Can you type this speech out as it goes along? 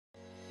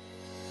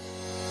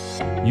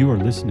You are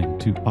listening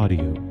to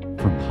audio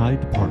from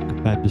Hyde Park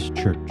Baptist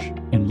Church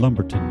in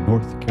Lumberton,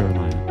 North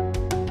Carolina.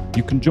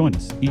 You can join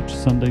us each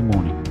Sunday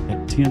morning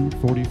at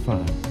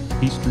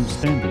 10:45 Eastern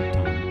Standard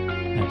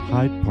Time at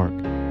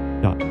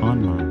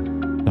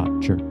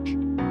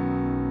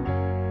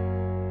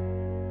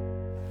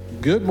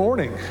hydepark.online.church. Good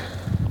morning.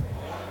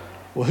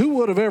 Well, who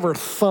would have ever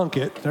thunk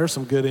it? There's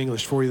some good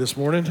English for you this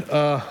morning.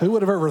 Who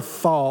would have ever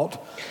thought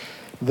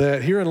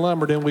that here in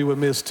Lumberton we would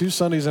miss 2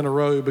 Sundays in a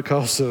row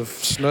because of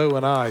snow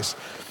and ice?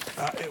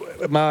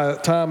 My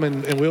time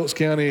in Wilkes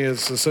County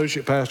as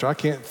associate pastor, I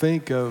can't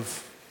think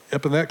of,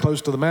 up in that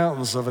close to the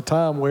mountains, of a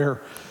time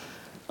where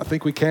I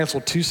think we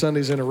canceled 2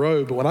 Sundays in a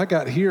row. But when I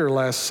got here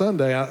last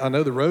Sunday, I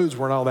know the roads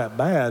weren't all that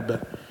bad,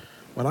 but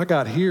when I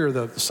got here,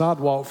 the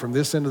sidewalk from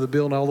this end of the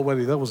building all the way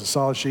to that was a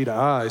solid sheet of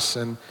ice.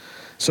 And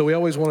so we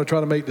always want to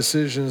try to make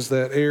decisions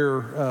that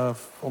err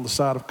on the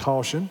side of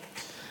caution.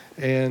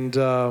 And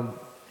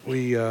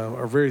we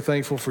are very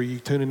thankful for you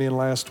tuning in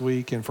last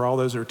week and for all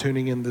those that are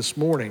tuning in this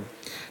morning.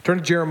 Turn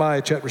to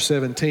Jeremiah chapter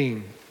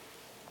 17.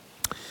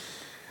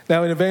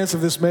 Now, in advance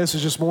of this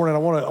message this morning, I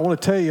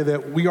want to tell you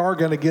that we are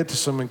going to get to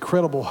some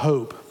incredible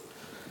hope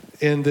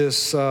in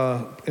this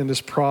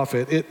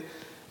prophet. It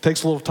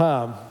takes a little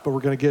time, but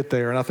we're going to get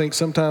there. And I think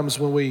sometimes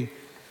when we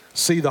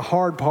see the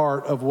hard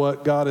part of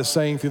what God is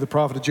saying through the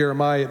prophet of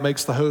Jeremiah, it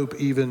makes the hope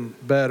even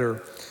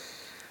better.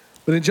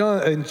 But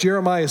in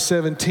Jeremiah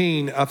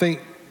 17, I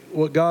think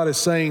what God is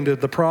saying to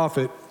the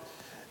prophet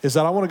is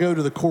that I want to go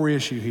to the core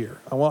issue here.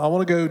 I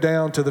want to go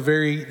down to the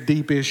very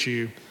deep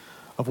issue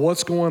of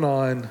what's going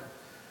on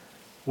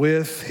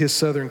with his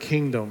southern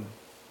kingdom.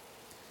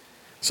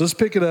 So let's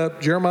pick it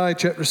up, Jeremiah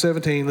chapter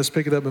 17, let's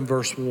pick it up in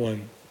verse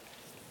 1.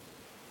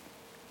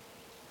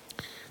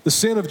 The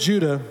sin of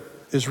Judah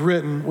is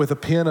written with a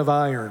pen of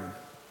iron.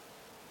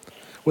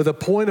 With a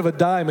point of a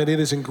diamond it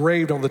is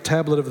engraved on the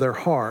tablet of their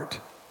heart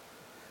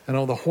and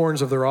on the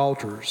horns of their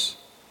altars.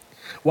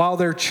 While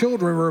their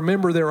children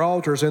remember their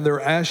altars and their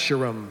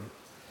Asherim,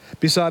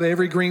 beside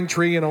every green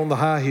tree and on the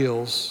high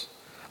hills,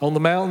 on the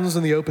mountains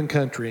and the open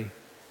country.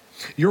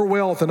 Your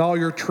wealth and all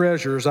your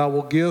treasures I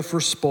will give for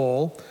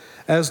spoil,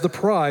 as the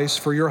price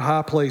for your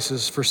high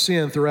places for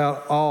sin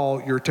throughout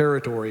all your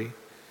territory.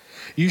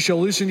 You shall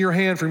loosen your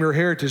hand from your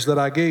heritage that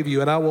I gave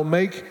you, and I will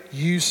make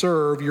you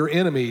serve your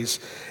enemies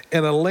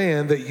in a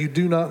land that you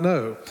do not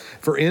know.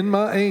 For in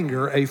my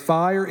anger a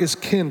fire is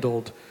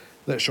kindled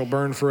that shall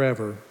burn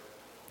forever.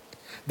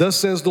 Thus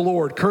says the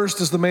Lord, cursed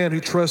is the man who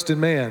trusts in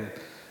man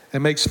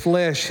and makes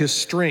flesh his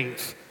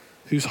strength,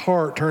 whose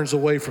heart turns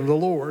away from the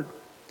Lord.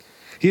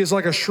 He is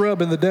like a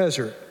shrub in the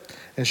desert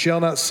and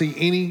shall not see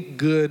any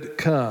good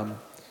come.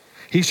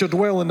 He shall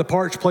dwell in the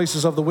parched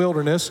places of the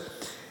wilderness,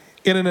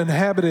 in an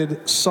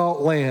inhabited salt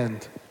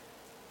land.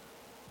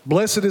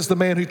 Blessed is the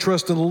man who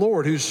trusts in the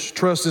Lord, whose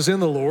trust is in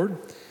the Lord.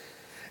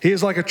 He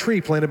is like a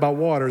tree planted by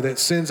water that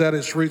sends out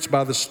its roots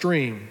by the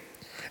stream.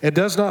 It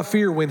does not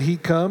fear when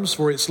heat comes,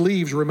 for its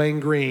leaves remain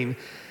green.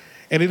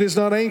 And it is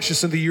not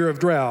anxious in the year of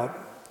drought,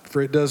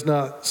 for it does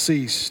not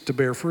cease to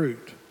bear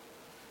fruit.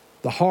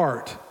 The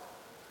heart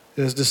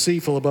is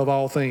deceitful above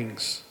all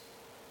things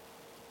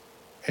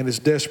and is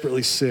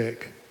desperately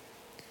sick.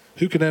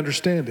 Who can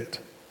understand it?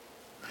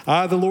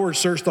 I, the Lord,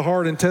 search the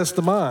heart and test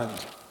the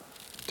mind,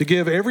 to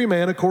give every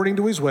man according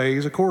to his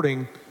ways,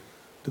 according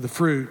to the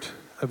fruit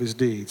of his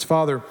deeds.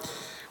 Father,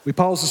 we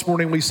pause this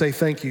morning, we say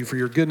thank you for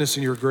your goodness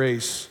and your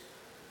grace.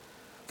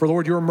 For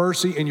Lord, your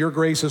mercy and your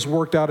grace has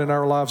worked out in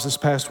our lives this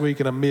past week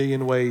in a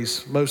million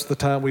ways. Most of the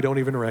time we don't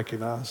even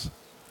recognize.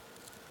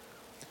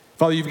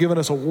 Father, you've given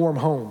us a warm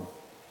home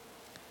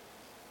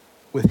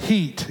with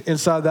heat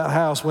inside that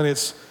house when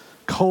it's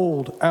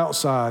cold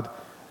outside.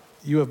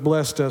 You have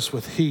blessed us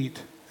with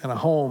heat and a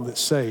home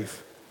that's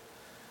safe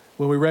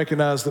when we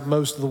recognize that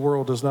most of the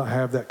world does not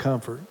have that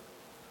comfort.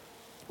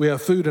 We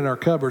have food in our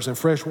cupboards and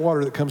fresh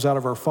water that comes out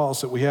of our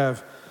faucet. We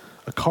have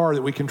a car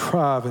that we can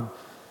drive and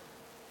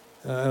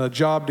a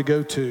job to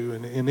go to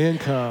and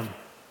income,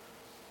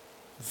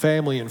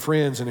 family and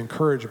friends and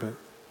encouragement.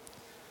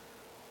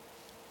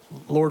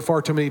 Lord,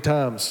 far too many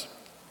times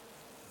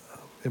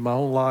in my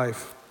own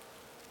life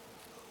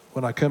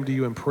when I come to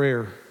you in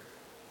prayer,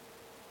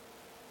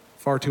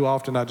 far too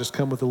often I just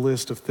come with a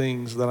list of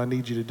things that I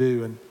need you to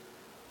do. And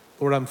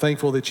Lord, I'm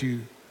thankful that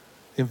you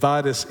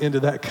invite us into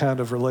that kind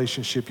of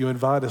relationship. You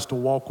invite us to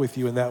walk with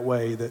you in that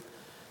way, that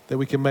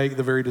we can make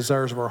the very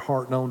desires of our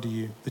heart known to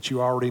you, that you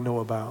already know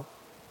about.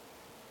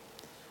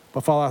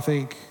 But Father, I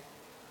think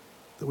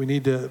that we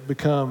need to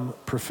become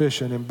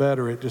proficient and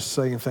better at just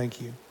saying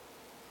thank you.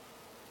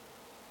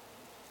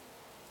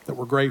 That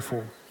we're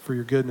grateful for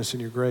your goodness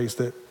and your grace,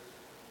 that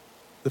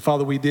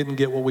Father, we didn't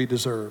get what we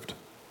deserved.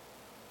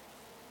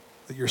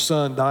 That your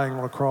son dying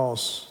on a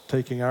cross,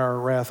 taking our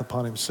wrath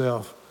upon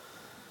himself,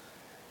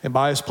 and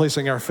by us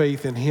placing our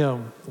faith in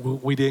him,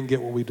 we didn't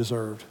get what we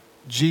deserved.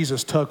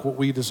 Jesus took what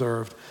we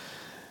deserved,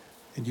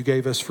 and you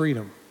gave us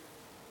freedom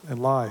and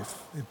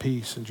life and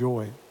peace and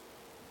joy,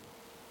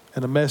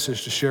 and a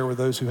message to share with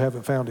those who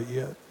haven't found it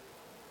yet.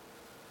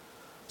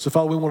 So,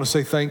 Father, we want to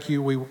say thank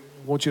you. We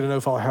want you to know,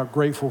 Father, how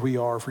grateful we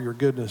are for your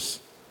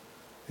goodness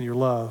and your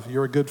love.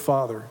 You're a good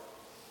Father.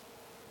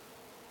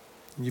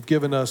 And you've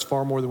given us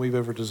far more than we've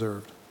ever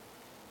deserved.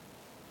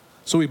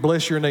 So we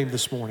bless your name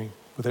this morning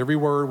with every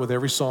word, with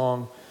every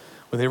song,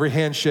 with every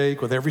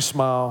handshake, with every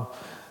smile.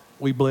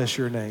 We bless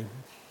your name.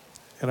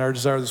 And our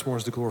desire this morning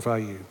is to glorify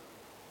you.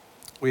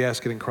 We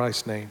ask it in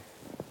Christ's name.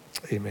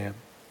 Amen.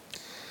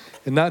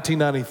 In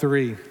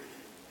 1993,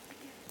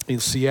 in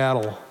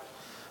Seattle,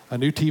 a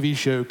new TV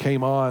show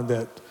came on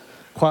that,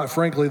 quite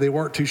frankly, they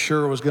weren't too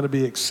sure was going to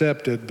be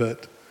accepted,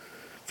 but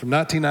from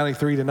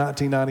 1993 to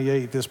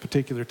 1998, this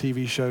particular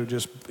TV show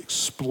just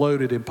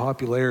exploded in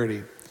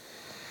popularity.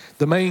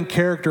 The main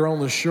character on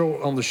the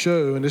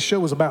show, and this show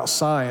was about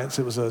science.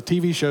 It was a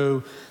TV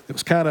show that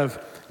was kind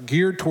of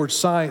geared towards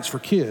science for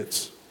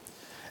kids.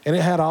 And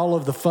it had all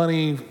of the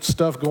funny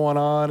stuff going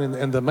on,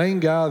 and the main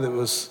guy that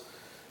was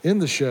in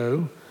the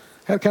show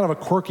had kind of a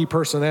quirky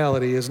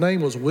personality. His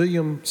name was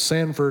William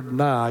Sanford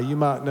Nye. You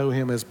might know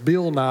him as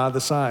Bill Nye,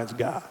 the Science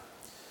Guy.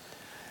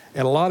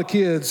 And a lot of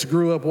kids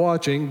grew up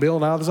watching Bill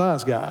Nye, the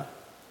Science Guy.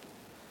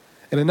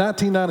 And in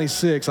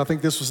 1996, I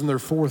think this was in their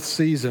 4th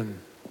season,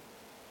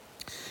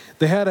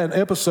 they had an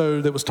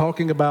episode that was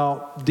talking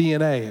about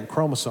DNA and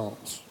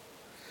chromosomes.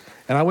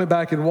 And I went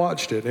back and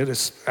watched it. It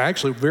is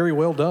actually very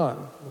well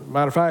done.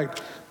 Matter of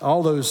fact,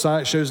 all those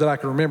science shows that I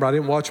can remember, I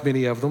didn't watch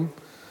many of them.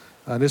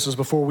 This was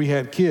before we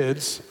had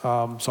kids,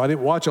 so I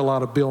didn't watch a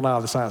lot of Bill Nye,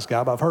 the Science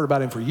Guy, but I've heard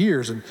about him for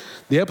years. And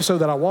the episode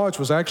that I watched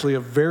was actually a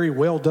very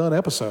well done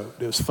episode.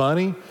 It was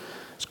funny, it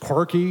was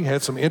quirky,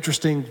 had some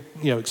interesting,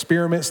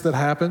 experiments that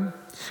happened.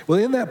 Well,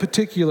 in that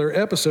particular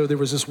episode, there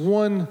was this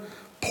one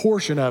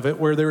portion of it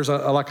where there's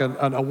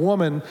a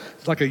woman,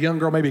 like a young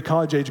girl, maybe a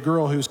college-age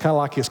girl, who's kind of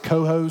like his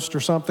co-host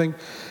or something.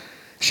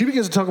 She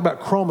begins to talk about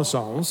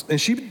chromosomes, and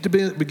she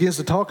begins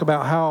to talk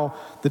about how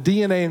the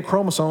DNA and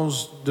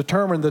chromosomes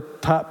determine the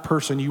type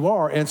person you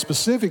are, and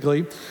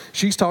specifically,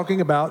 she's talking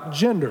about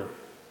gender.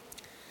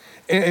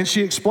 And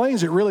she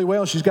explains it really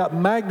well. She's got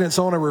magnets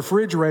on a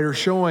refrigerator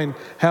showing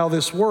how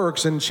this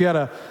works, and she had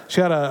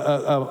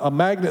a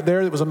magnet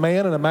there that was a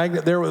man, and a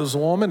magnet there that was a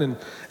woman,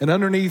 and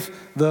underneath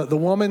the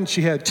woman,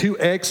 she had 2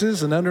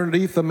 X's, and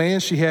underneath the man,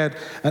 she had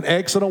an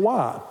X and a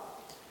Y.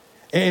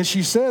 And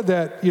she said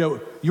that,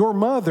 your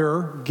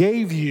mother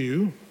gave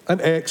you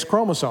an X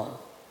chromosome.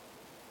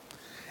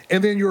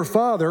 And then your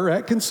father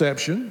at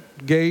conception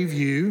gave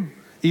you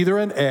either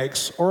an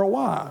X or a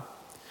Y.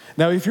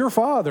 Now, if your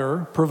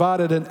father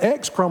provided an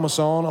X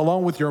chromosome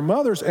along with your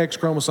mother's X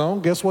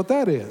chromosome, guess what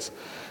that is?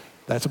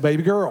 That's a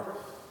baby girl.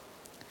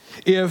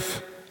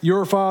 If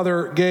your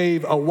father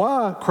gave a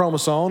Y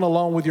chromosome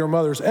along with your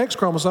mother's X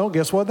chromosome,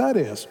 guess what that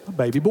is? A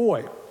baby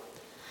boy.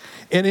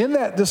 And in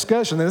that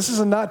discussion, and this is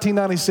in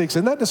 1996,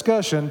 in that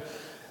discussion,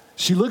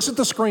 she looks at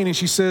the screen and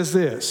she says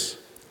this.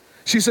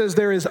 She says,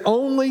 there is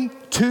only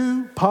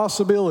 2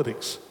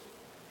 possibilities.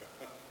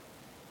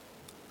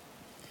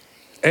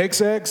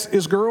 XX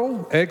is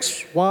girl,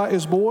 XY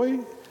is boy,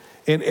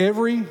 and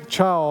every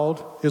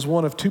child is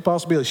one of 2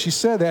 possibilities. She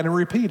said that and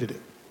repeated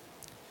it.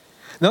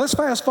 Now let's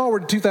fast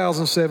forward to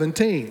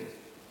 2017.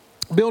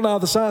 Bill Nye,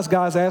 the Science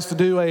Guy, is asked to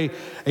do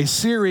a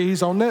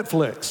series on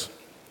Netflix.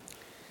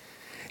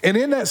 And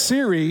in that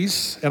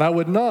series, and I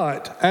would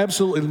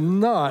absolutely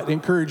not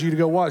encourage you to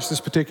go watch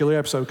this particular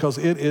episode because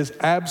it is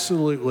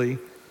absolutely,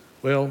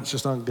 it's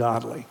just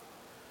ungodly.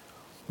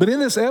 But in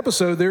this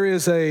episode, there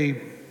is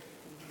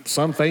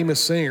some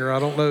famous singer, I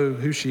don't know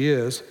who she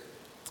is,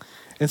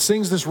 and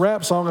sings this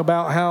rap song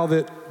about how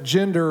that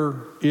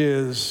gender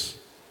is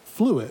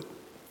fluid,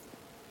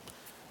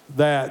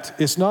 that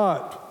it's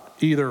not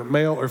either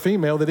male or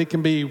female, that it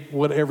can be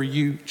whatever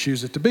you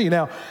choose it to be.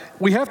 Now,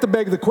 we have to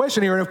beg the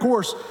question here, and of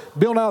course,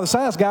 Bill Nye the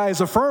Science Guy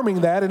is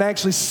affirming that and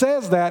actually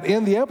says that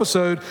in the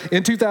episode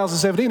in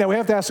 2017. Now, we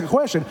have to ask the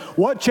question,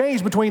 what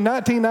changed between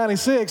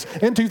 1996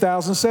 and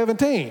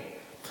 2017?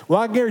 Well,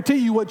 I guarantee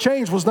you what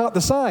changed was not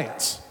the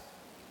science.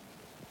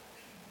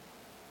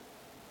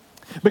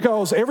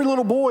 Because every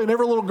little boy and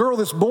every little girl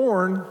that's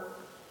born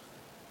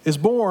is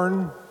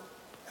born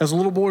as a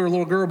little boy or a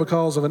little girl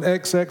because of an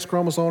XX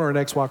chromosome or an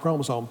XY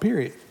chromosome,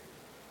 period.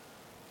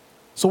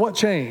 So what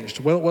changed?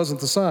 Well, it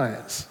wasn't the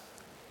science.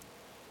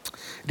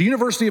 The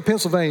University of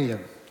Pennsylvania,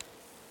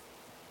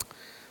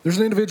 there's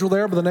an individual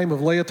there by the name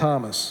of Leah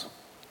Thomas,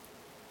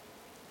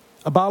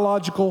 a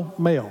biological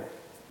male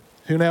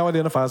who now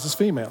identifies as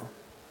female.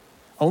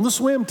 On the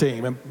swim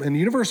team, and the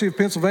University of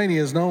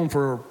Pennsylvania is known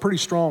for a pretty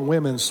strong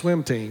women's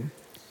swim team.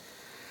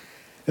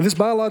 And this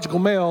biological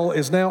male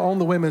is now on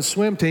the women's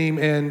swim team,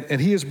 and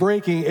he is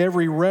breaking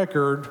every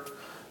record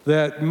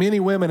that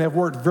many women have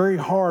worked very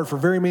hard for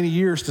very many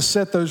years to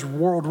set those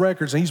world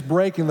records, and he's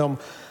breaking them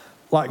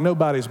like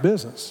nobody's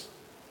business.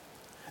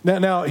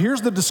 Now,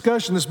 here's the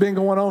discussion that's been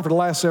going on for the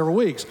last several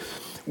weeks.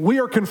 We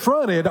are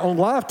confronted on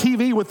live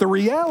TV with the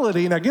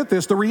reality, now get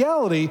this, the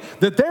reality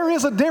that there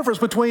is a difference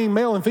between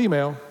male and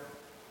female,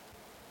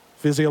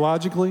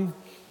 physiologically,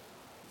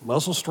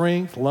 muscle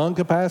strength, lung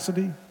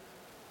capacity.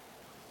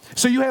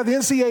 So you have the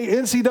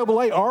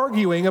NCAA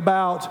arguing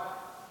about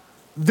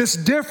this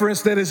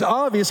difference that is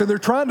obvious, and they're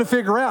trying to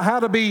figure out how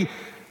to be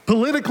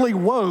politically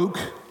woke,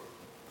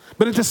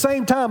 but at the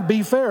same time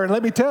be fair. And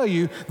let me tell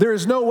you, there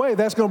is no way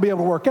that's going to be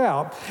able to work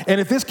out. And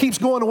if this keeps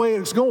going the way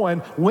it's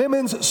going,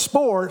 women's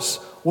sports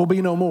will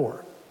be no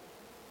more.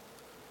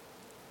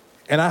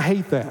 And I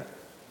hate that,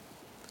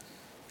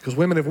 because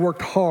women have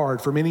worked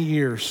hard for many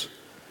years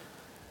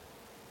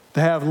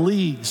to have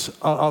leagues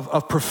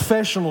of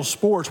professional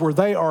sports where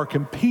they are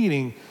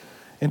competing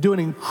and doing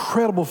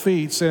incredible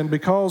feats. And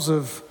because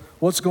of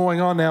what's going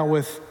on now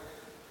with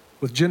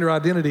gender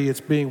identity, it's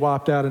being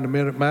wiped out in a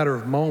matter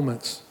of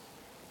moments.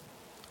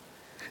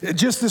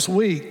 Just this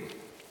week,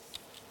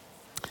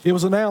 it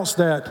was announced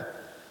that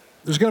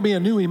there's going to be a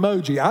new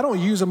emoji. I don't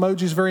use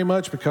emojis very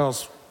much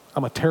because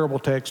I'm a terrible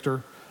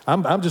texter.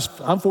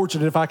 I'm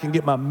fortunate if I can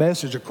get my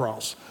message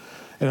across.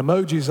 And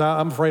emojis,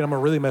 I'm afraid I'm going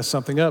to really mess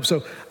something up.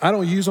 So I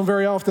don't use them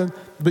very often,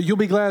 but you'll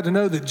be glad to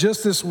know that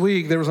just this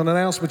week there was an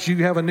announcement you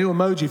have a new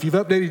emoji. If you've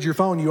updated your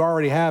phone, you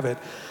already have it.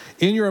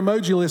 In your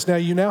emoji list now,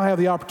 you now have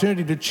the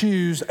opportunity to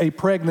choose a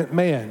pregnant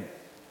man.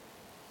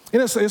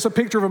 And it's a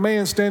picture of a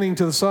man standing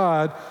to the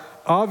side,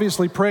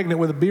 obviously pregnant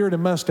with a beard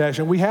and mustache.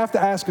 And we have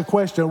to ask a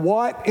question: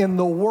 what in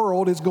the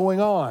world is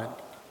going on?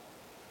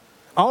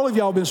 All of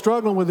y'all have been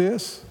struggling with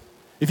this.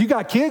 If you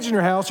got kids in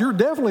your house, you're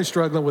definitely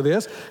struggling with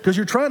this, because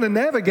you're trying to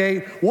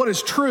navigate what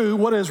is true,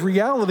 what is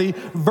reality,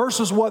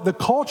 versus what the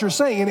culture is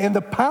saying, and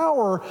the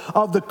power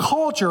of the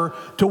culture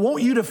to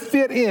want you to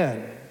fit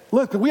in.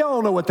 Look, we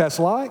all know what that's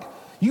like.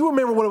 You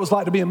remember what it was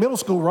like to be in middle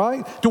school,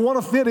 right? To want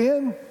to fit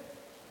in.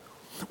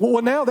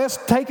 Well, now that's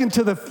taken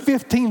to the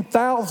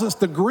 15,000th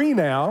degree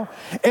now,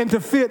 and to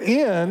fit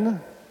in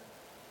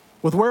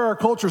with where our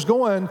culture's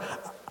going,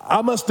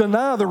 I must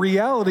deny the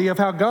reality of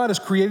how God has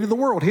created the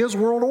world, His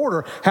world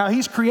order, how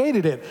He's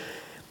created it.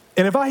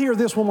 And if I hear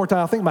this one more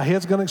time, I think my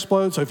head's going to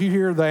explode. So if you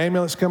hear the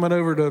ambulance coming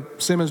over to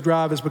Simmons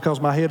Drive, it's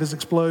because my head has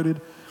exploded.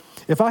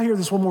 If I hear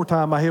this one more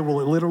time, my head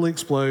will literally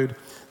explode.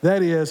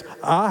 That is,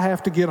 I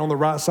have to get on the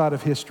right side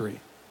of history.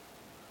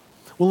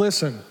 Well,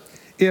 listen,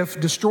 if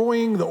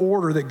destroying the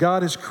order that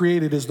God has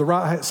created is the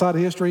right side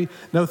of history,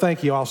 no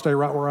thank you, I'll stay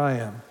right where I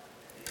am.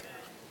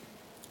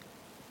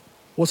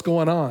 What's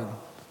going on?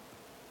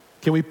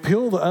 Can we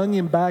peel the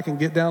onion back and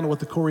get down to what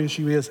the core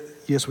issue is?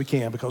 Yes, we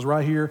can, because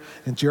right here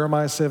in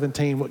Jeremiah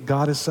 17, what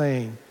God is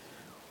saying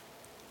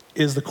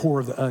is the core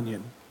of the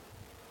onion,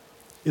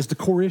 is the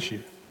core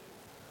issue.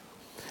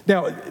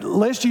 Now,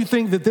 lest you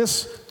think that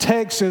this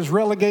text is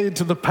relegated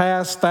to the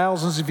past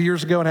thousands of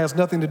years ago and has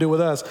nothing to do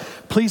with us,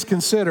 please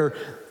consider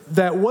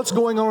that what's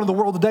going on in the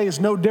world today is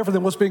no different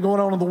than what's been going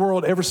on in the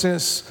world ever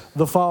since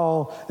the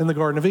fall in the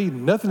Garden of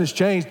Eden. Nothing has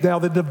changed. Now,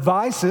 the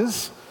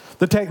devices,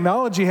 the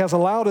technology has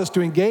allowed us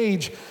to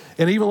engage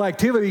in evil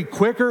activity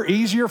quicker,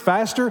 easier,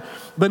 faster,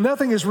 but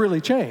nothing has really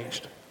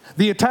changed.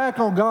 The attack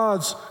on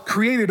God's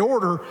created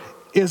order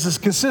is as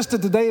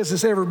consistent today as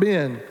it's ever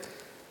been.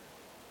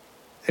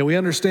 And we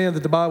understand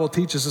that the Bible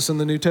teaches us in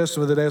the New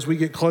Testament that as we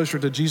get closer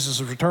to Jesus'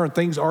 return,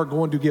 things are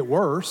going to get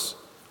worse.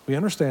 We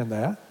understand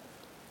that.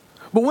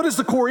 But what is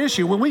the core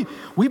issue? When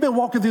we've been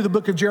walking through the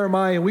book of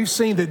Jeremiah, and we've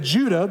seen that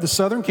Judah, the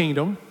southern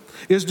kingdom,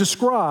 is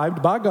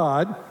described by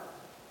God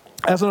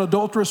as an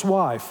adulterous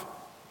wife.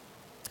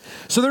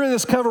 So they're in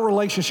this covenant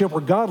relationship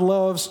where God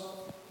loves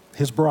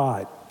His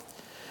bride.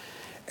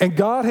 And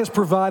God has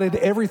provided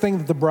everything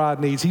that the bride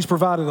needs. He's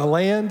provided a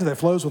land that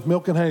flows with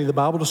milk and honey. The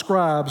Bible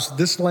describes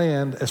this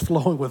land as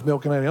flowing with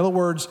milk and honey. In other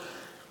words,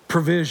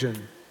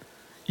 provision.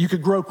 You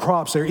could grow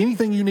crops there.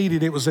 Anything you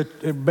needed, it was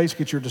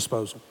basically at your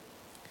disposal.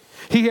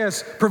 He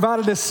has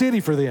provided a city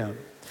for them.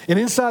 And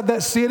inside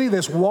that city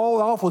that's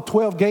walled off with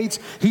 12 gates,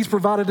 He's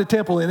provided a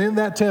temple. And in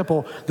that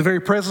temple, the very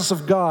presence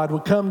of God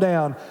would come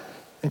down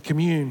and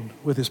commune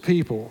with His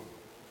people.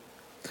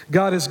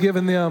 God has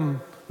given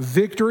them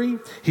victory.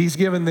 He's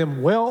given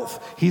them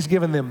wealth. He's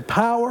given them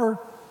power.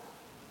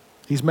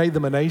 He's made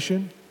them a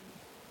nation.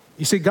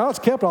 You see, God's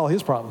kept all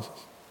His promises.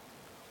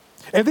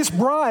 And this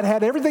bride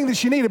had everything that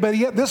she needed, but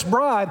yet this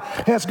bride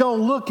has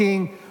gone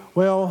looking,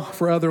 well,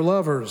 for other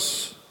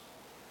lovers.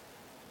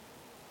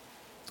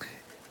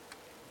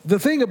 The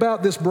thing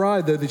about this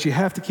bride, though, that you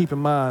have to keep in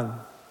mind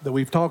that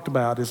we've talked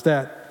about is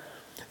that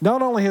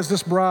not only has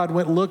this bride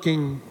went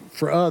looking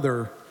for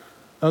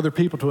other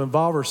people to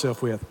involve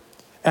herself with,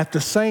 at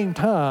the same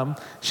time,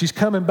 she's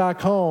coming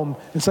back home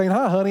and saying,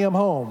 "Hi, honey, I'm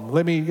home."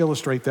 Let me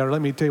illustrate that, or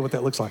let me tell you what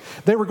that looks like.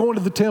 They were going to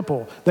the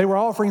temple. They were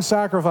offering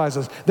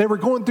sacrifices. They were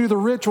going through the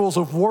rituals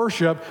of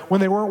worship when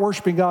they weren't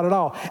worshiping God at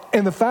all.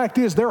 And the fact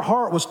is, their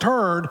heart was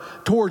turned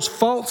towards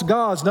false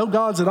gods, no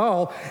gods at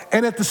all.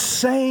 And at the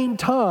same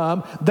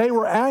time, they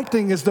were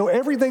acting as though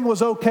everything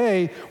was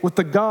okay with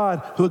the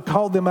God who had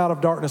called them out of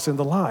darkness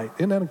into light.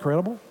 Isn't that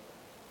incredible?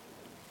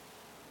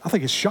 I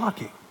think it's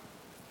shocking.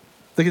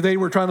 They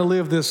were trying to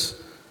live this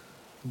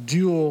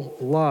dual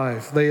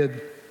life. They had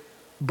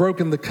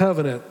broken the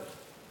covenant.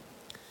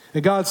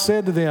 And God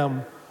said to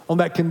them on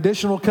that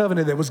conditional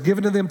covenant that was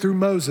given to them through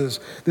Moses,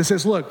 that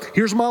says, look,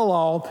 here's my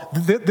law.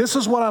 This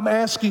is what I'm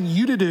asking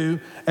you to do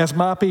as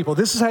my people.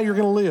 This is how you're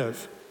going to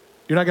live.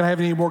 You're not going to have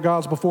any more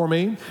gods before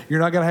me.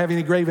 You're not going to have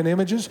any graven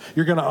images.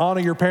 You're going to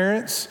honor your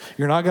parents.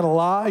 You're not going to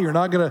lie. You're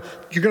not going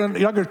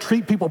to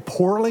treat people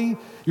poorly.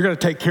 You're going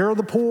to take care of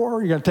the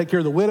poor. You're going to take care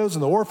of the widows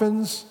and the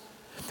orphans.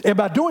 And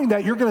by doing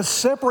that, you're going to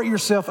separate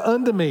yourself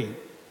unto me.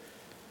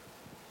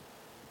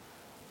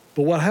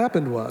 But what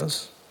happened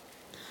was,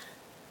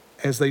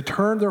 as they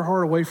turned their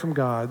heart away from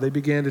God, they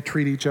began to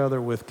treat each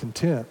other with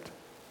contempt.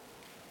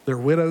 Their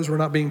widows were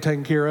not being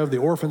taken care of. The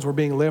orphans were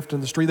being left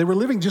in the street. They were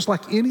living just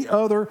like any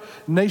other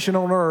nation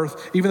on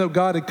earth, even though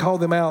God had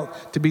called them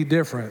out to be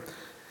different.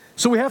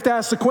 So we have to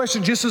ask the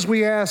question, just as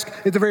we asked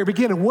at the very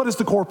beginning, what is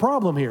the core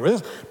problem here?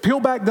 Let's peel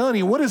back the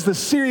onion. What is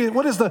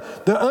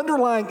the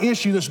underlying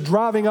issue that's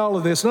driving all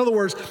of this? In other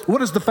words,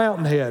 what is the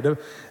fountainhead?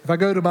 If I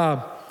go to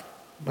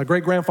my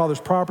great-grandfather's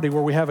property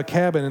where we have a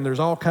cabin and there's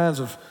all kinds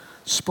of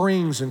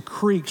springs and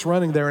creeks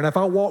running there, and if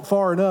I walk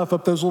far enough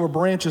up those little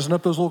branches and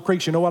up those little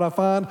creeks, you know what I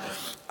find?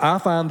 I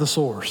find the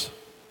source.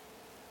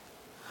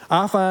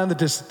 I find that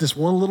this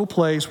one little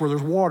place where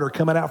there's water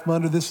coming out from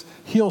under this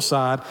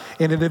hillside,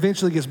 and it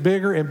eventually gets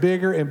bigger and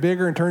bigger and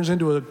bigger and turns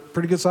into a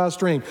pretty good-sized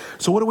stream.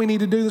 So what do we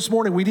need to do this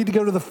morning? We need to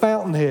go to the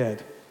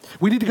fountainhead.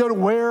 We need to go to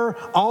where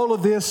all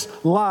of this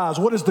lies.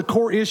 What is the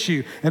core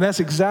issue? And that's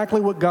exactly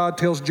what God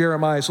tells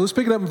Jeremiah. So let's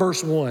pick it up in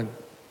verse 1.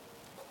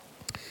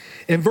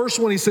 In verse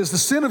 1, he says, the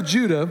sin of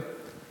Judah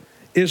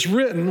is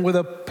written with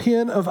a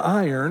pen of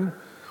iron,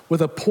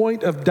 with a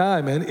point of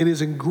diamond. It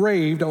is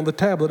engraved on the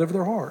tablet of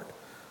their heart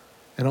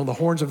and on the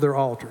horns of their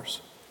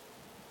altars.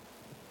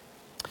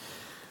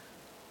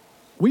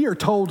 We are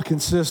told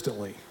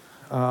consistently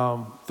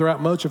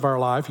throughout much of our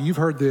life, you've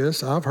heard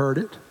this, I've heard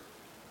it,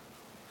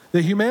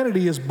 that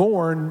humanity is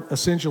born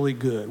essentially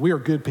good. We are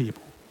good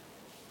people.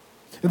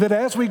 And that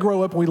as we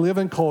grow up and we live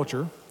in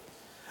culture,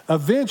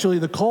 eventually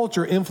the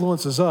culture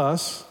influences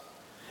us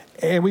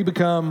and we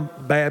become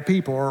bad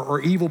people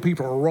or evil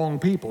people or wrong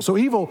people. So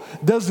evil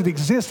doesn't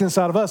exist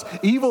inside of us.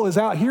 Evil is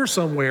out here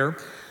somewhere.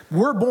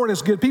 We're born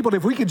as good people.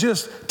 If we could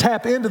just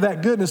tap into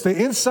that goodness, that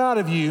inside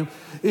of you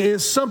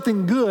is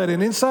something good,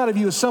 and inside of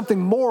you is something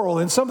moral,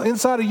 and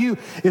inside of you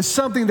is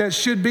something that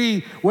should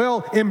be,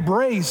 well,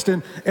 embraced,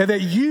 and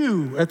that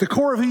you, at the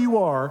core of who you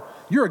are,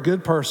 you're a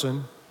good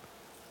person.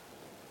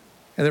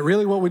 And that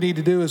really what we need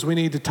to do is we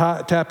need to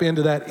tap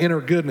into that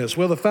inner goodness.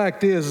 Well, the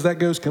fact is that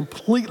goes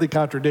completely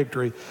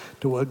contradictory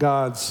to what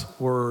God's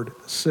word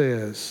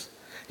says.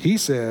 He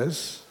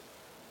says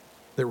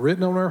that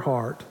written on our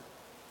heart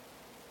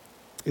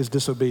is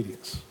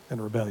disobedience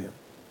and rebellion.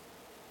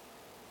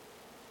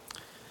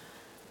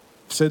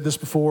 I've said this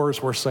before,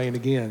 it's worth saying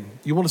again.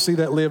 You want to see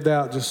that lived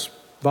out, just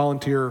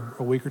volunteer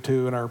a week or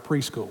two in our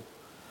preschool.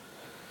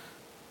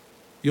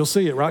 You'll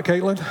see it, right,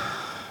 Caitlin?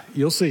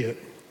 You'll see it.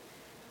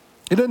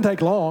 It doesn't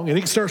take long, and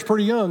it starts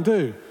pretty young,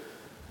 too.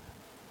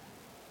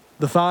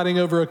 The fighting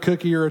over a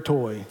cookie or a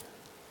toy.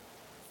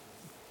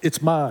 It's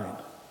mine.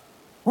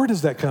 Where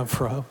does that come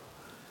from?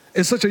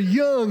 It's such a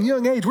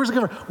young age. Where's it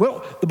coming from?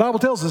 Well, the Bible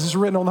tells us it's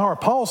written on the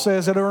heart. Paul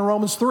says that in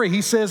Romans 3.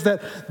 He says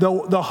that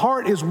the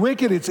heart is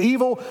wicked, it's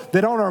evil,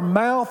 that on our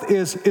mouth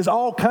is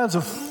all kinds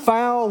of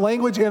foul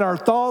language, and our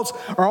thoughts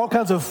are all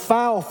kinds of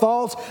foul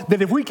thoughts,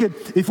 that if we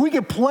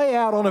could play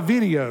out on a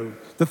video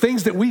the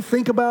things that we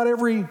think about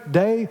every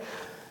day,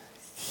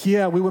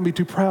 yeah, we wouldn't be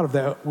too proud of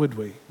that, would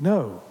we?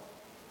 No.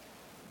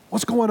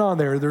 What's going on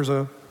there? There's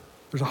a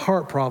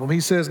heart problem.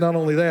 He says not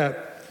only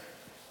that,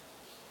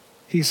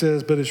 he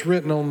says, but it's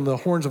written on the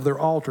horns of their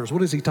altars.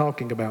 What is he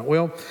talking about?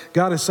 Well,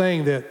 God is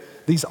saying that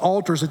these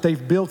altars that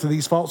they've built to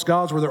these false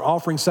gods where they're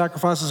offering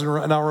sacrifices,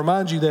 and I'll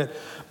remind you that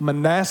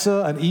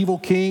Manasseh, an evil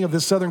king of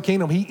this southern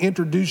kingdom, he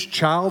introduced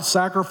child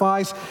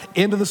sacrifice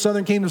into the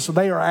southern kingdom, so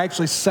they are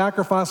actually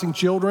sacrificing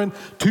children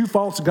to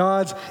false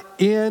gods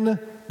in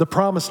the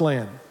promised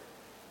land.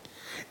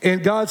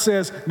 And God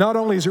says, not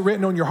only is it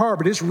written on your heart,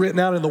 but it's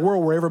written out in the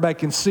world where everybody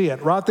can see it.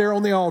 Right there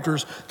on the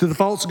altars to the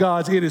false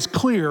gods, it is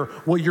clear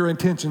what your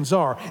intentions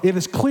are. It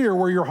is clear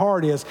where your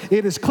heart is.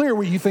 It is clear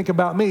what you think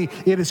about me.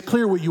 It is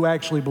clear what you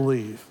actually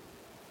believe.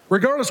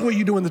 Regardless of what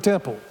you do in the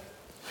temple.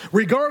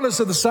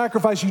 Regardless of the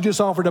sacrifice you just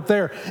offered up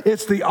there.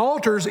 It's the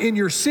altars in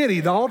your city,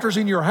 the altars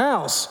in your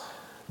house.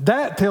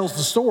 That tells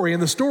the story.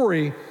 And the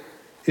story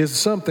is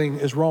something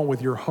is wrong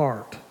with your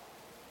heart.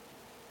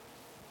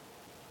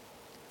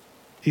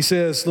 He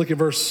says, look at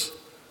verse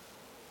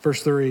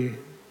 3.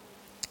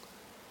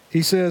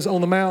 He says,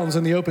 on the mountains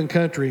in the open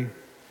country,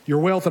 your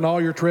wealth and all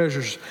your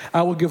treasures,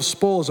 I will give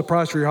spoil as a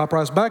price for your high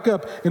price. Back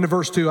up into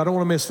verse 2. I don't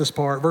want to miss this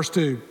part. Verse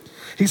 2.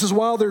 He says,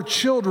 while their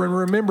children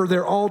remember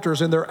their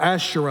altars and their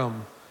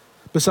Asherim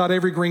beside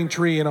every green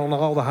tree and on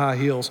all the high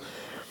hills.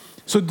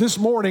 So this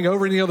morning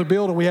over in the other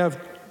building, we have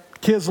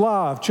Kids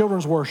Live,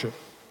 children's worship.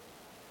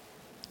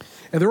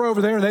 And they're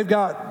over there, and they've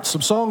got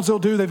some songs they'll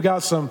do. They've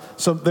got some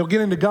they'll get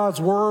into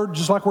God's word,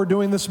 just like we're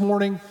doing this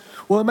morning.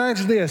 Well,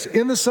 imagine this.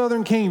 In the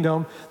southern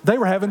kingdom, they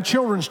were having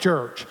children's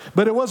church.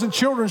 But it wasn't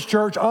children's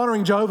church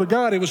honoring Jehovah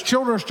God. It was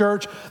children's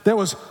church that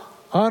was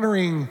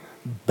honoring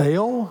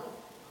Baal.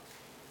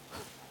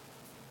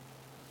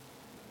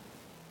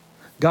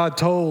 God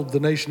told the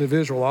nation of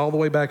Israel all the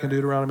way back in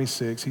Deuteronomy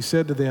 6, he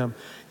said to them,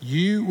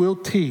 you will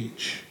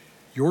teach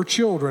your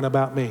children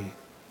about me.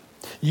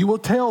 You will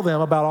tell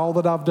them about all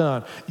that I've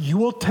done. You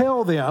will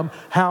tell them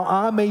how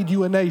I made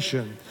you a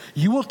nation.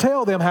 You will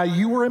tell them how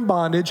you were in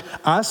bondage.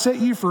 I set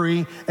you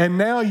free, and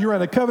now you're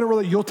in a covenant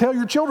relationship. You'll tell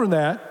your children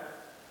that.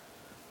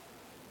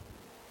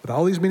 But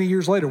all these many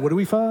years later, what do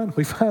we find?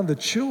 We find the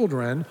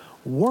children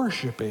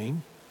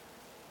worshiping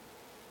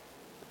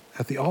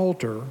at the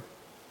altar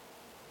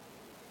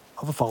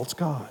of a false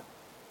god.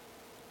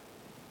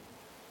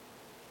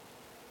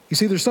 You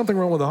see, there's something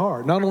wrong with the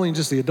heart, not only in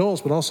just the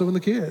adults, but also in the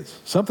kids.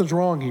 Something's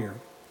wrong here.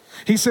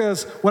 He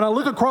says, when I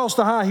look across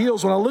the high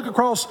hills, when I look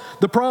across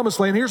the promised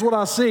land, here's what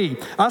I see.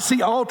 I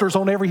see altars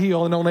on every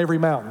hill and on every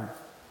mountain.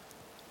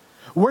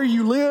 Where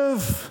you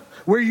live,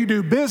 where you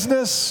do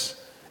business,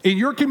 in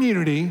your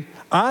community,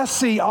 I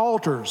see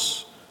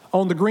altars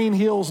on the green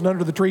hills and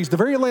under the trees. The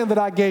very land that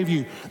I gave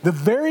you, the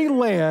very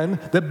land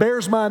that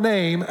bears my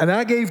name and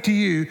I gave to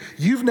you,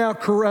 you've now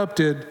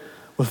corrupted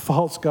with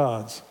false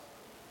gods.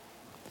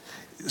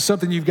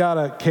 Something you've got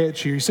to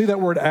catch here. You see that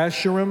word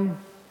Asherim?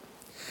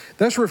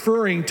 That's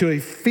referring to a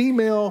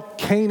female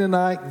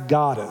Canaanite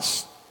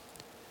goddess.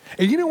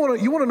 And you want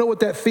to know what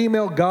that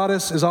female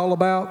goddess is all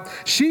about?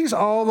 She's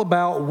all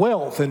about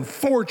wealth and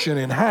fortune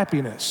and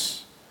happiness.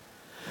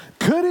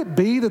 Could it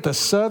be that the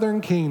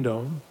southern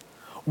kingdom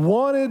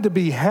wanted to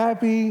be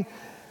happy,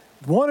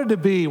 wanted to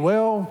be,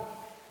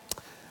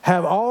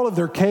 have all of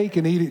their cake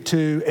and eat it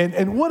too?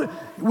 And what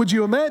would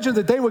you imagine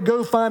that they would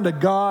go find a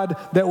God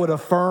that would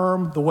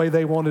affirm the way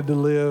they wanted to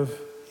live?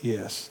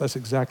 Yes, that's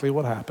exactly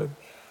what happened.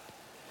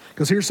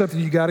 Because here's something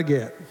you got to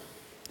get.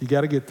 You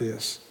got to get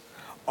this.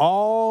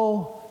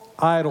 All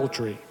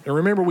idolatry. And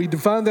remember, we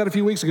defined that a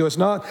few weeks ago. It's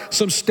not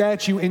some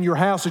statue in your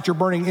house that you're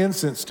burning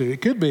incense to.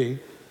 It could be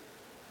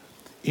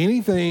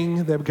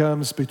anything that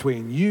comes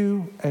between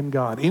you and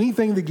God,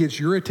 anything that gets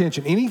your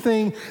attention,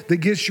 anything that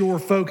gets your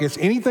focus,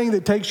 anything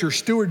that takes your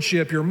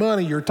stewardship, your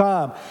money, your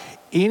time,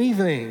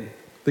 anything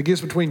that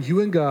gets between you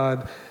and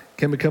God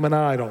can become an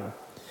idol.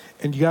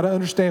 And you got to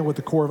understand what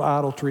the core of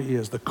idolatry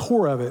is. The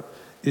core of it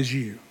is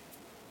you.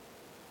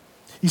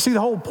 You see,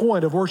 the whole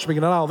point of worshiping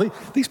an idol,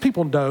 these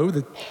people know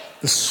that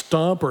the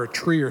stump or a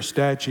tree or a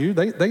statue,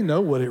 they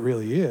know what it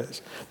really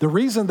is. The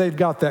reason they've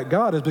got that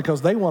God is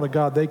because they want a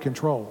God they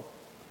control.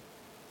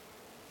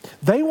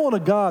 They want a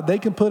God they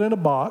can put in a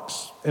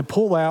box and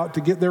pull out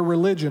to get their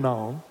religion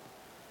on,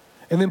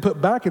 and then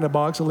put back in a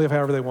box and live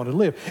however they want to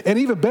live. And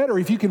even better,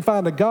 if you can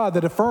find a God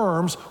that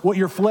affirms what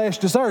your flesh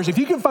desires. If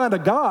you can find a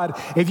God,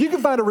 if you can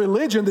find a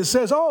religion that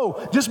says,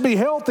 oh, just be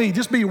healthy,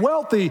 just be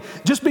wealthy,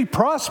 just be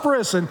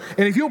prosperous, and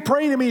if you'll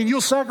pray to me and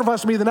you'll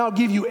sacrifice to me, then I'll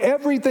give you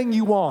everything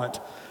you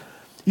want.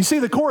 You see,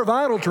 the core of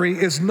idolatry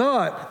is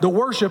not the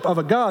worship of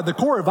a God. The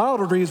core of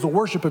idolatry is the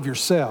worship of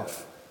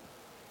yourself.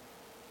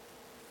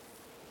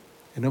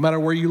 And no matter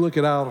where you look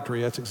at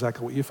idolatry, that's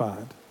exactly what you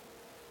find.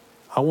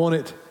 I want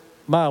it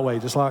my way,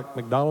 just like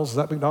McDonald's. Is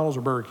that McDonald's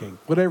or Burger King?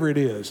 Whatever it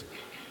is,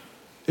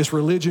 it's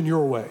religion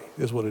your way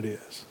is what it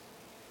is.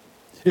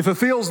 It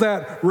fulfills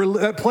that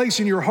place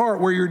in your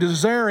heart where you're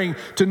desiring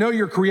to know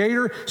your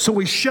Creator, so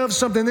we shove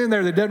something in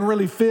there that doesn't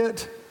really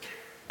fit,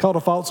 called a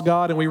false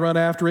God, and we run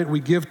after it, we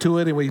give to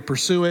it, and we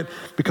pursue it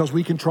because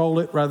we control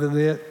it rather than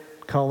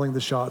it calling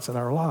the shots in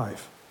our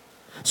life.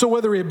 So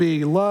whether it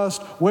be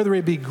lust, whether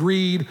it be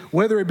greed,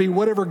 whether it be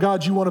whatever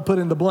God you want to put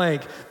in the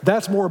blank,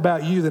 that's more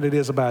about you than it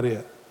is about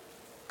it.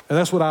 And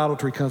that's what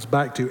idolatry comes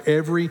back to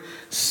every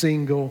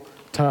single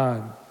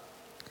time.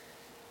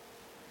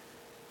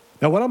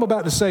 Now, what I'm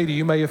about to say to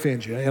you may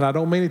offend you, and I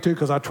don't mean it to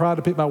because I tried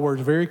to pick my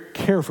words very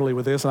carefully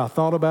with this, and I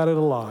thought about it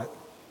a lot.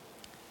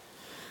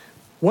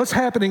 What's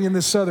happening in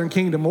this southern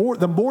kingdom,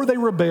 the more they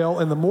rebel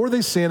and the more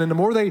they sin and the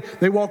more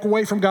they walk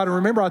away from God. And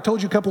remember, I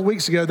told you a couple of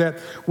weeks ago that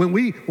when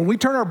we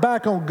turn our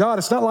back on God,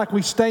 it's not like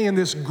we stay in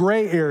this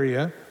gray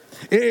area.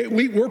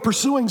 We're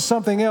pursuing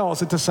something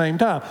else at the same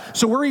time.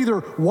 So we're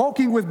either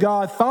walking with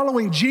God,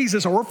 following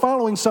Jesus, or we're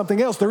following something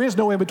else. There is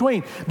no in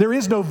between. There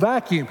is no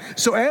vacuum.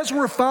 So as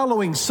we're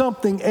following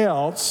something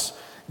else,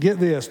 get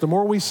this, the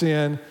more we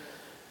sin,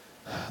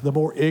 the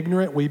more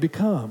ignorant we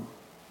become.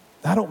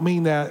 I don't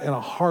mean that in a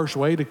harsh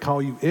way to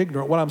call you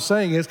ignorant. What I'm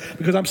saying is,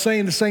 because I'm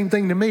saying the same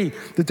thing to me,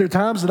 that there are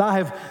times that I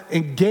have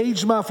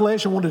engaged my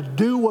flesh and wanted to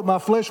do what my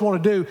flesh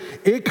wanted to do.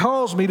 It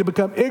caused me to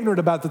become ignorant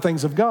about the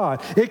things of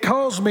God. It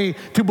caused me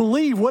to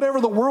believe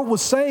whatever the world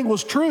was saying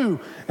was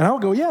true. And I'll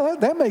go, yeah,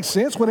 that makes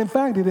sense, when in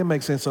fact it didn't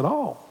make sense at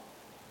all.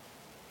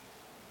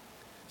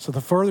 So the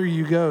further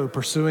you go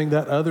pursuing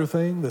that other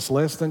thing that's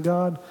less than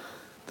God,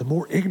 the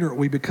more ignorant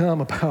we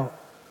become about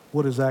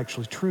what is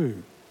actually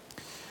true.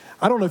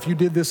 I don't know if you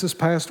did this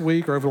past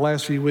week or over the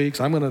last few weeks.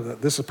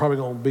 This is probably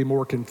going to be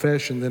more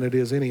confession than it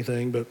is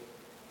anything, but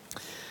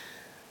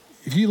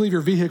if you leave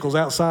your vehicles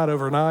outside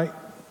overnight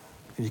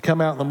and you come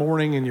out in the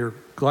morning and your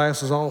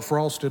glass is all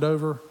frosted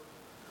over,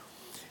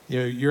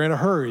 you're in a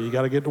hurry. You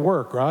got to get to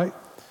work, right?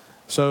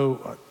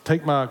 So I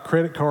take my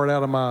credit card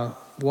out of my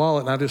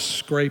wallet and I just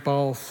scrape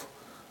off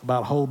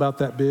about a hole about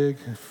that big.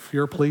 If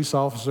you're a police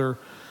officer,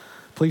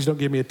 Please don't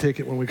give me a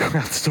ticket when we go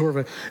out the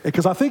store.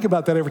 Because I think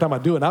about that every time I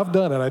do it. And I've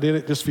done it. I did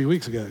it just a few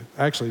weeks ago.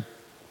 Actually,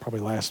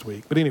 probably last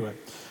week. But anyway,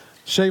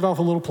 shave off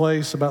a little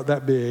place about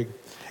that big.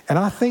 And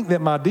I think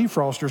that my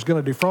defroster is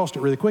going to defrost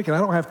it really quick. And I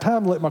don't have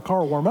time to let my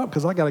car warm up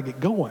because I got to get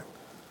going.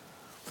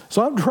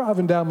 So I'm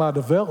driving down my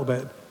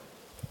development.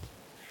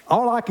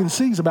 All I can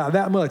see is about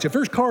that much. If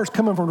there's cars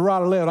coming from the right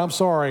or left, I'm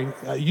sorry,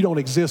 you don't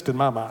exist in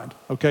my mind,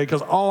 okay?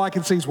 Because all I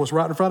can see is what's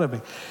right in front of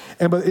me.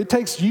 But it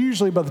takes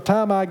usually, by the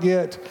time I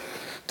get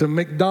to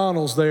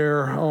McDonald's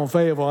there on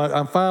Fayetteville,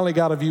 I finally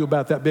got a view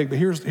about that big. But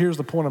here's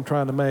the point I'm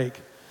trying to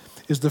make,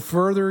 is the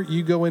further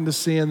you go into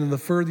sin and the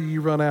further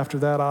you run after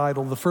that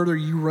idol, the further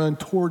you run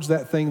towards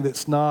that thing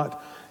that's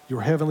not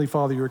your Heavenly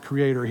Father, your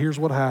Creator, here's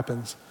what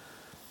happens.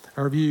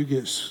 Our view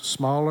gets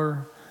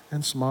smaller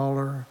and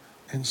smaller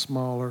and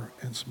smaller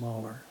and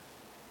smaller.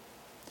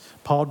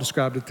 Paul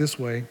described it this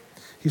way.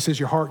 He says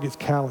your heart gets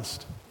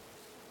calloused.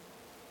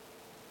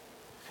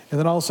 And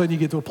then all of a sudden you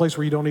get to a place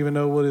where you don't even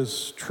know what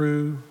is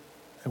true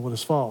and what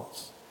is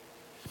false.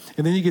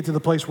 And then you get to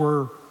the place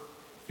where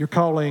you're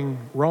calling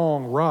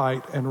wrong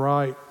right and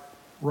right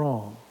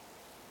wrong.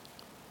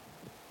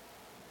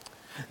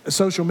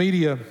 Social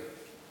media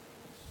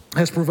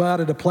has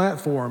provided a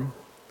platform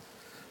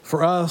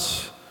for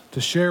us to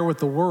share with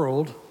the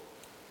world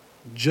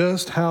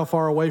just how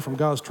far away from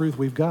God's truth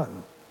we've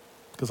gotten,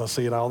 because I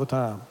see it all the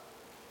time.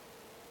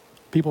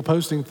 People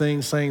posting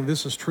things saying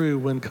this is true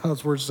when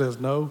God's word says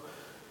no,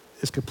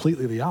 it's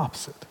completely the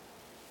opposite.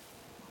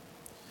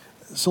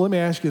 So let me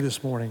ask you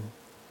this morning,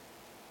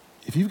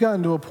 if you've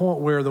gotten to a point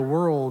where the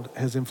world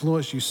has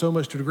influenced you so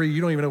much to a degree you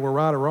don't even know where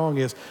right or wrong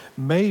is,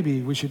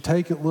 maybe we should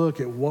take a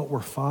look at what we're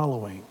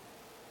following.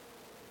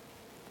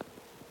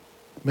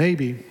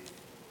 Maybe,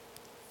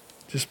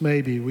 just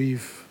maybe,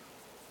 we've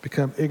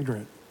become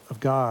ignorant of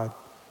God,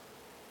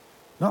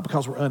 not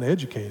because we're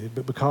uneducated,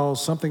 but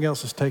because something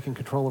else is taking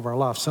control of our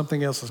life.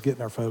 Something else is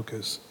getting our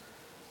focus.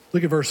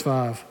 Look at verse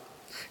 5.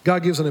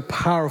 God gives a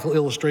powerful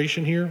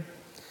illustration here.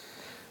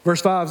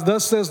 Verse 5,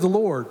 thus says the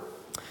Lord,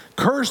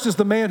 cursed is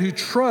the man who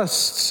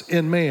trusts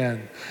in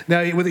man.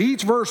 Now, with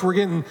each verse, we're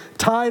getting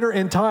tighter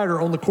and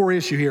tighter on the core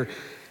issue here.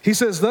 He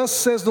says, thus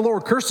says the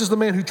Lord, cursed is the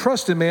man who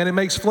trusts in man and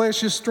makes flesh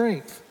his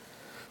strength,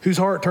 whose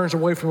heart turns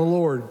away from the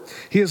Lord.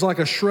 He is like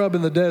a shrub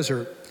in the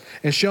desert,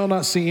 and shall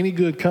not see any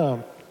good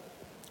come.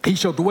 He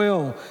shall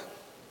dwell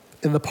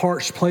in the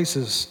parched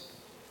places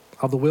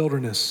of the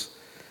wilderness,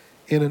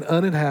 in an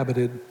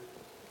uninhabited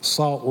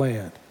salt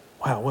land.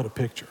 Wow, what a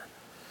picture.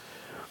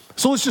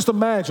 So let's just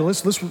imagine,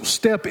 let's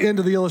step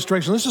into the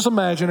illustration. Let's just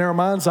imagine in our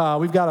mind's eye,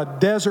 we've got a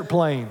desert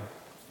plain.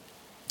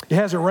 It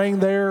hasn't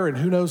rained there in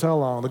who knows how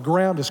long. The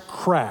ground is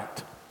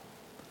cracked.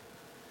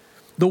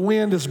 The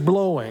wind is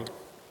blowing.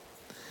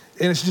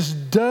 And it's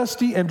just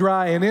dusty and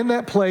dry. And in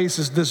that place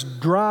is this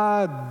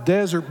dry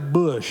desert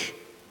bush.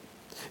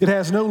 It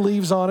has no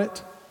leaves on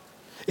it.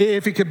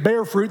 If it could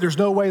bear fruit, there's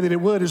no way that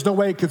it would. There's no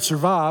way it could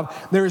survive.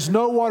 There is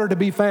no water to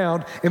be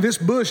found. And this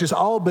bush is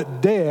all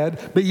but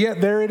dead, but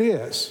yet there it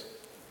is.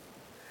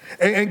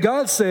 And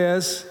God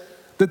says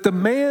that the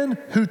man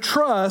who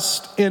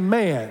trusts in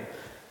man,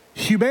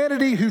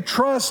 humanity who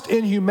trusts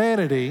in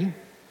humanity,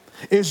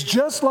 is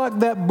just like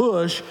that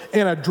bush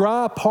in a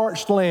dry,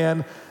 parched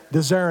land,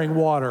 desiring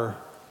water,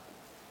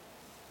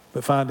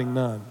 but finding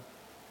none.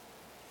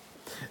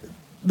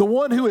 The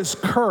one who is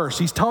cursed,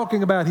 he's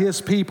talking about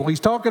his people. He's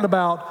talking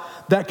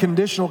about that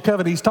conditional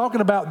covenant. He's talking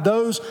about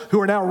those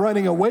who are now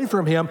running away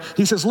from him.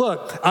 He says,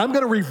 look, I'm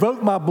going to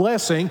revoke my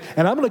blessing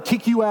and I'm going to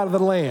kick you out of the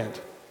land.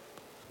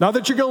 Not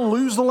that you're going to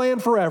lose the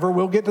land forever.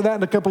 We'll get to that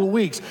in a couple of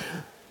weeks.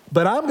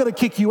 But I'm going to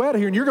kick you out of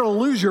here and you're going to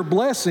lose your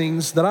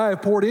blessings that I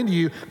have poured into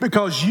you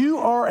because you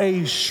are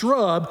a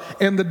shrub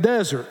in the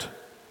desert.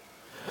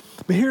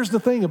 But here's the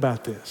thing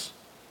about this.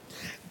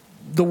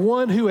 The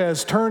one who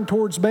has turned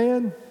towards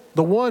man,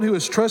 the one who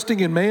is trusting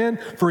in man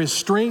for his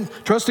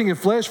strength, trusting in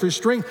flesh for his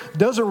strength,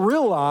 doesn't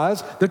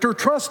realize that they're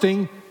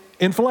trusting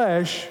in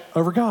flesh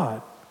over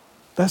God.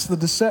 That's the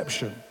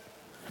deception.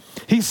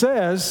 He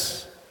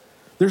says,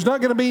 there's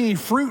not going to be any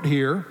fruit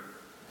here.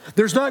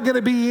 There's not going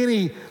to be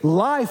any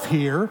life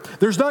here.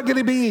 There's not going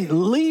to be any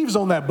leaves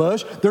on that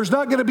bush. There's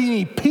not going to be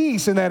any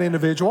peace in that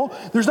individual.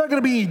 There's not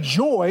going to be any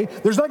joy.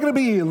 There's not going to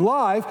be any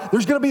life.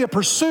 There's going to be a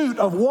pursuit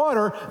of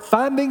water,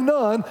 finding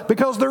none,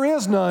 because there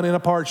is none in a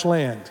parched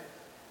land.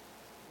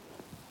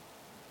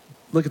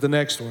 Look at the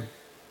next one.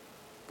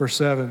 Verse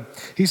 7.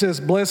 He says,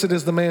 blessed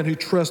is the man who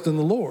trusts in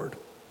the Lord,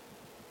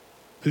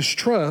 whose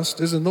trust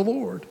is in the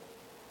Lord.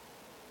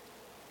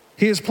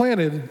 He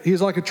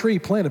is like a tree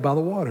planted by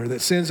the water that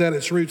sends out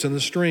its roots in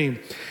the stream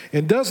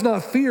and does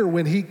not fear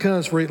when heat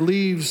comes, for its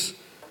leaves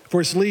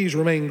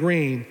remain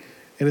green,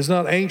 and is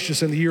not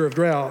anxious in the year of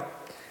drought,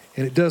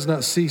 and it does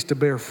not cease to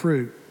bear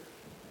fruit.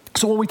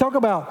 So when we talk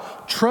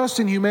about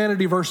trust in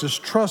humanity versus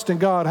trust in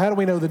God, how do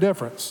we know the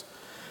difference?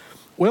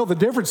 Well, the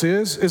difference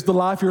is the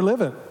life you're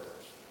living.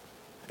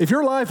 If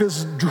your life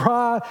is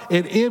dry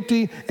and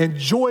empty and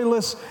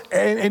joyless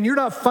and you're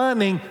not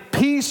finding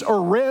peace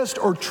or rest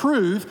or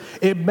truth,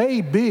 it may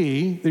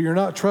be that you're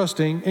not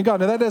trusting in God.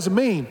 Now, that doesn't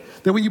mean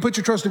that when you put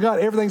your trust in God,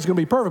 everything's going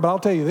to be perfect. But I'll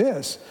tell you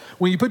this.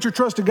 When you put your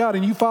trust in God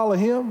and you follow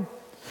Him,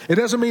 it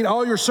doesn't mean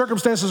all your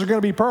circumstances are going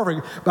to be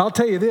perfect. But I'll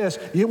tell you this.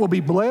 It will be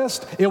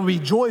blessed, it will be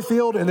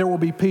joy-filled, and there will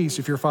be peace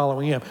if you're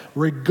following Him.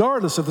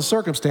 Regardless of the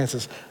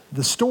circumstances,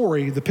 the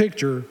story, the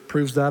picture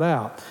proves that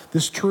out.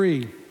 This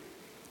tree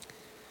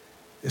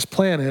is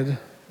planted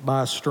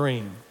by a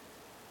stream,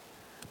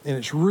 and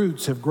its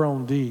roots have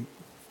grown deep.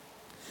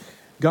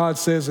 God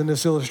says in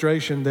this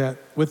illustration that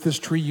with this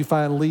tree you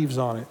find leaves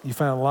on it, you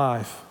find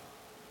life.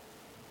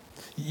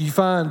 You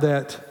find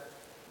that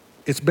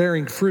it's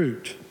bearing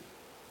fruit.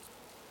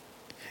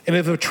 And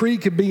if a tree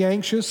could be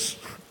anxious,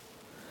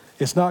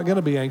 it's not going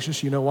to be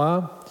anxious. You know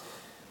why?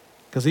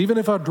 Because even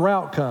if a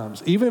drought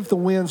comes, even if the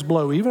winds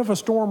blow, even if a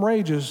storm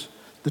rages,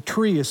 the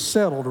tree is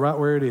settled right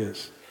where it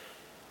is.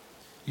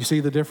 You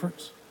see the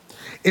difference?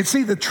 And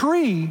see, the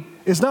tree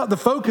is not the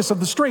focus of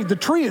the strength. The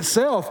tree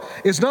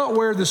itself is not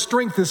where the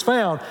strength is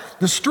found.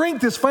 The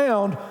strength is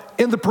found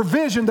in the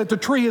provision that the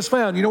tree has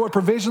found. You know what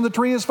provision the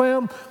tree has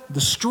found?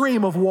 The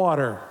stream of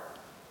water.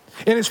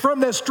 And it's from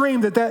that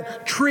stream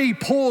that tree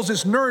pulls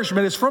its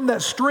nourishment. It's from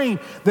that stream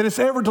that it's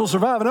ever to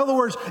survive. In other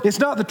words, it's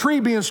not the tree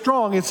being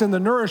strong. It's in the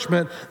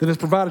nourishment that is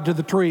provided to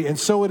the tree. And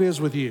so it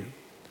is with you.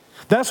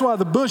 That's why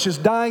the bush is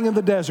dying in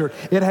the desert.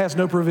 It has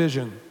no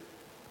provision.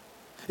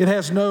 It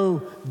has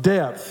no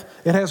depth.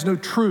 It has no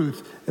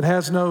truth. It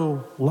has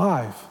no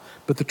life.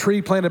 But the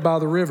tree planted by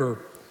the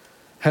river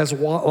has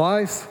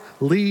life,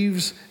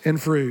 leaves,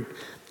 and fruit.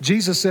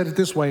 Jesus said it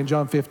this way in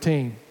John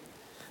 15.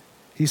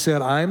 He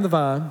said, I am the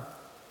vine,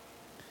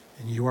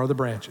 and you are the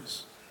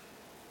branches.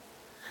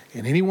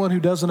 And anyone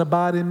who doesn't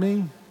abide in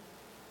me,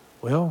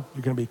 well,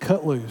 you're going to be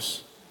cut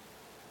loose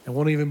and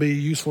won't even be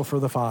useful for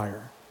the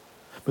fire.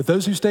 But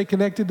those who stay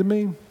connected to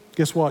me,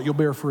 guess what? You'll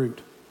bear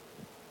fruit.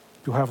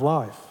 You'll have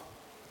life.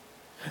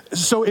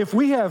 So if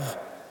we have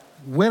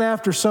went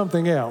after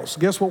something else,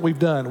 guess what we've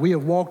done? We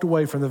have walked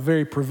away from the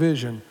very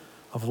provision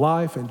of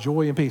life and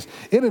joy and peace.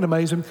 Isn't it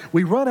amazing?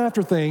 We run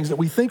after things that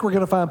we think we're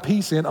going to find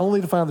peace in, only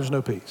to find there's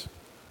no peace.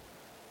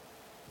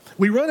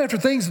 We run after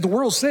things that the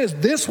world says,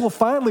 this will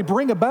finally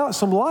bring about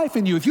some life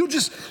in you. If you'll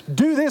just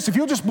do this, if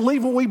you'll just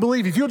believe what we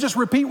believe, if you'll just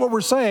repeat what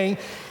we're saying,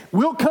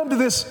 we'll come to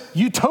this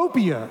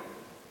utopia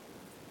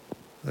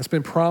that's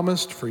been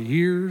promised for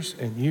years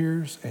and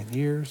years and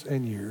years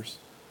and years.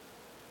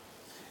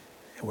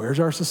 And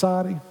where's our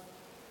society?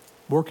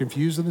 More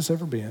confused than it's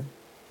ever been.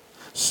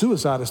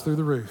 Suicide is through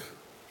the roof.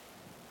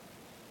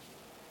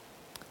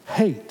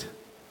 Hate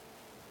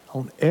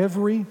on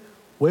every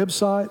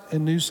website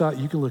and news site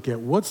you can look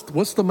at.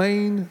 What's the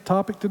main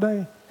topic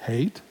today?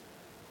 Hate.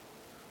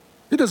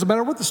 It doesn't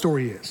matter what the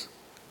story is.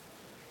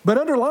 But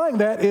underlying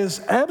that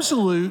is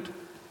absolute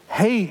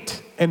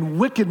hate and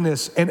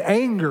wickedness and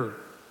anger.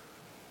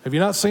 Have you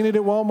not seen it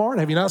at Walmart?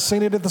 Have you not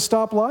seen it at the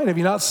stoplight? Have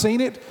you not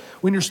seen it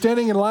when you're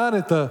standing in line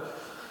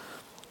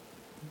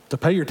to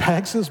pay your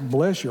taxes?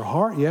 Bless your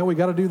heart. Yeah, we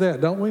got to do that,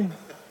 don't we?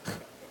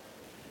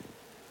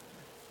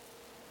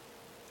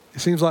 It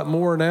seems like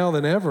more now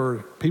than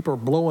ever, people are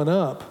blowing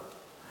up.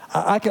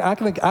 I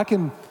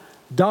can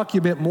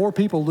document more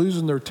people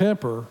losing their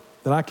temper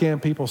than I can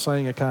people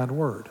saying a kind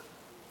word.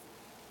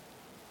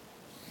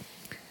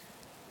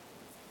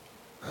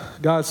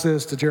 God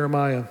says to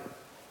Jeremiah,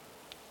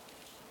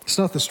 it's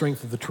not the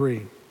strength of the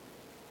tree.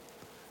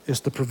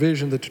 It's the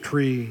provision that the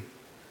tree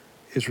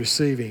is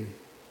receiving.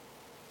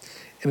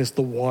 And it's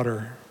the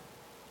water.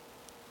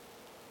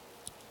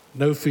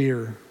 No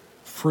fear,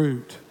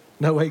 fruit,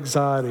 no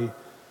anxiety.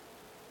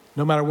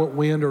 No matter what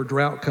wind or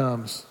drought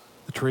comes,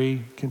 the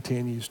tree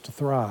continues to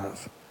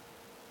thrive.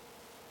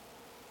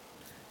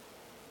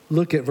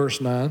 Look at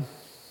verse 9.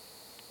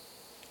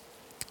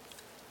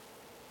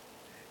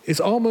 It's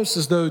almost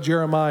as though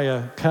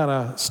Jeremiah kind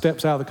of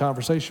steps out of the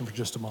conversation for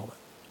just a moment.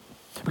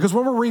 Because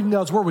when we're reading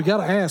God's word, we got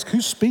to ask,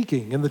 who's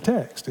speaking in the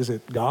text? Is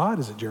it God?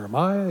 Is it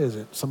Jeremiah? Is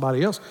it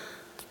somebody else?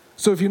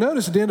 So if you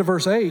notice at the end of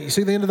verse 8, you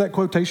see the end of that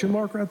quotation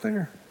mark right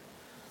there?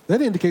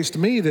 That indicates to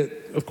me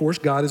that, of course,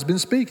 God has been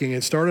speaking.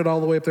 It started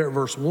all the way up there at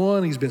verse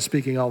 1. He's been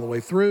speaking all the way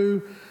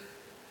through.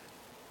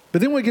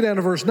 But then when we get down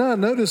to verse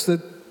 9, notice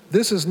that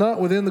this is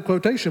not within the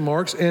quotation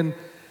marks, and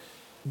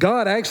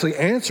God actually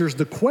answers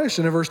the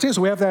question in verse 10.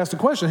 So we have to ask the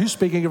question, who's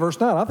speaking in verse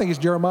 9? I think it's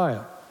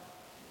Jeremiah.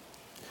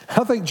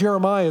 I think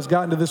Jeremiah has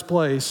gotten to this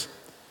place,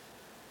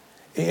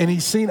 and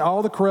he's seen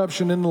all the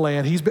corruption in the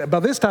land. By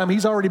this time,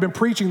 he's already been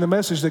preaching the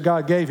message that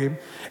God gave him,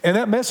 and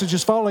that message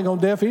is falling on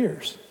deaf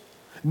ears.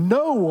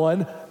 No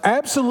one,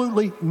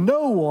 absolutely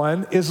no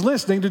one, is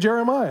listening to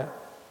Jeremiah.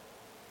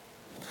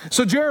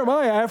 So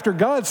Jeremiah, after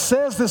God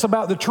says this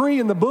about the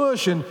tree and the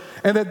bush, and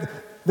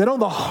that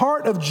on the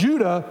heart of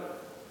Judah,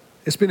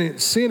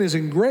 sin is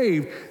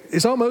engraved,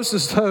 it's almost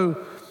as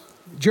though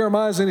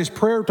Jeremiah's in his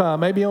prayer time,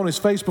 maybe on his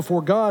face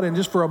before God, and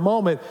just for a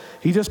moment,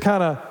 he just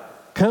kind of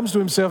comes to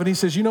himself and he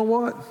says, you know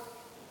what?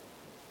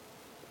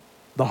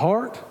 The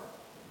heart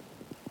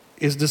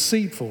is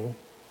deceitful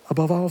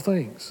above all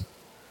things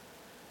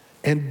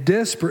and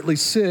desperately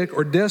sick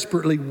or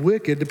desperately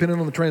wicked, depending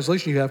on the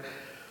translation you have.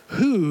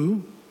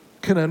 Who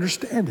can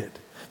understand it?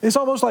 It's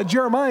almost like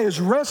Jeremiah is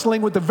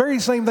wrestling with the very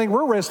same thing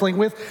we're wrestling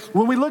with.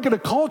 When we look at a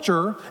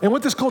culture and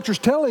what this culture is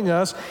telling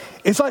us,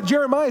 it's like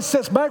Jeremiah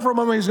sits back for a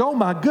moment and he's going, oh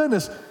my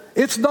goodness,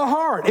 it's the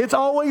heart. It's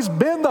always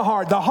been the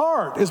heart. The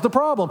heart is the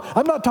problem.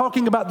 I'm not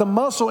talking about the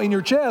muscle in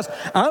your chest.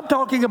 I'm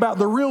talking about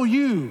the real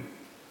you,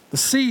 the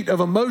seat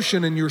of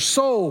emotion in your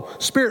soul,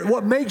 spirit,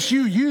 what makes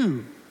you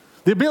you,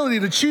 the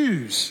ability to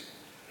choose,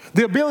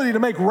 the ability to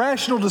make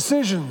rational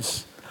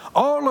decisions.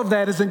 All of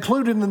that is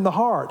included in the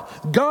heart.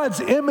 God's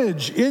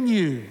image in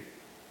you.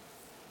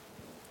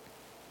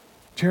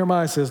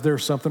 Jeremiah says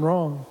there's something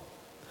wrong.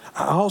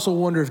 I also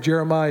wonder if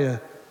Jeremiah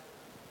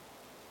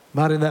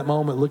might in that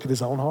moment look at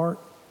his own heart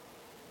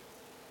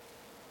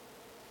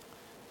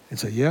and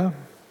say, yeah,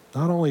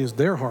 not only is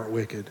their heart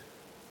wicked,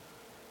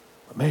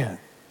 but man,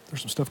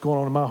 there's some stuff going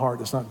on in my heart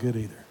that's not good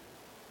either.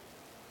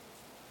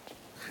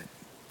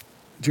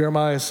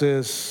 Jeremiah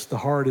says the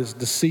heart is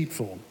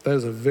deceitful. That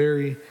is a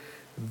very,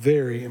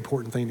 very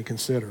important thing to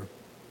consider.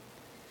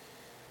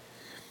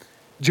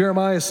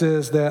 Jeremiah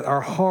says that our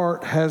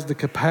heart has the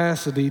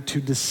capacity to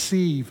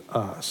deceive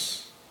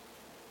us.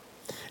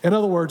 In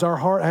other words, our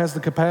heart has the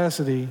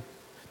capacity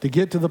to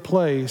get to the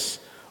place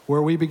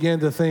where we begin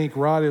to think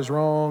right is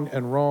wrong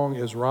and wrong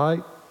is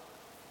right.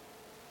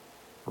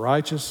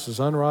 Righteous is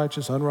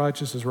unrighteous,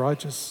 unrighteous is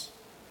righteous.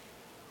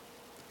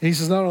 And he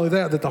says not only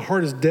that the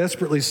heart is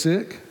desperately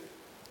sick.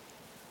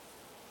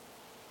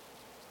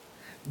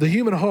 The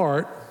human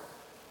heart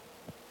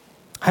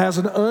has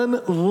an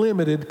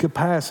unlimited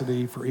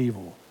capacity for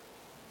evil.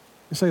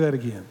 Let me say that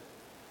again,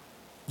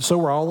 so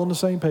we're all on the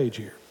same page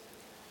here.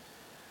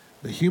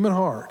 The human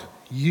heart,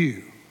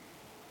 you,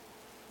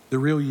 the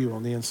real you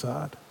on the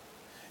inside,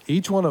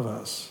 each one of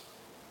us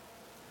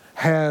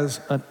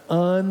has an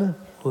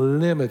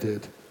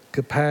unlimited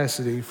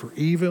capacity for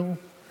evil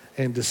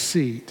and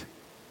deceit,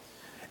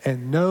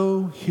 and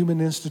no human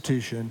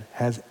institution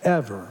has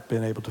ever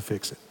been able to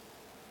fix it.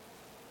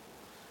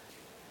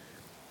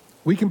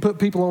 We can put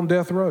people on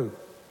death row.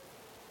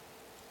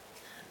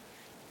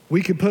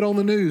 We can put on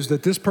the news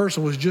that this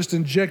person was just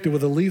injected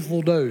with a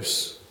lethal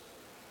dose,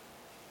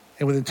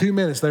 and within 2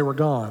 minutes they were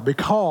gone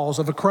because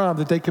of a crime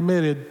that they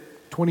committed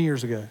 20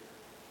 years ago.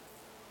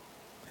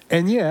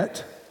 And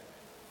yet,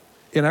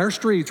 in our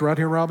streets right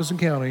here in Robinson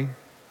County,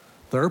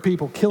 there are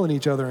people killing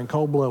each other in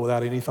cold blood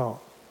without any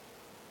thought.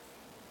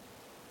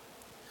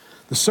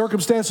 The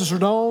circumstances are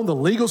known, the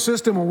legal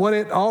system and what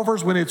it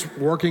offers when it's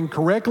working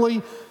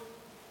correctly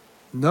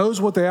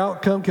knows what the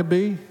outcome can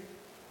be.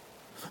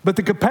 But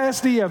the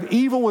capacity of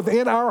evil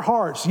within our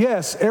hearts,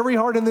 yes, every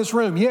heart in this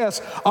room,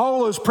 yes, all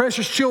those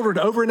precious children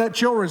over in that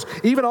children's,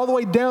 even all the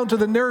way down to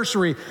the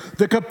nursery,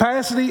 the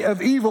capacity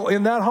of evil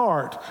in that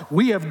heart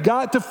we have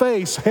got to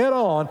face head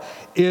on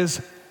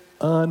is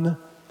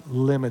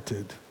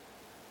unlimited.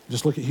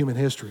 Just look at human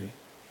history.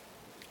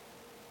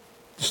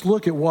 Just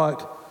look at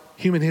what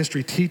human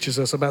history teaches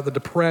us about the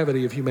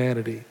depravity of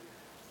humanity.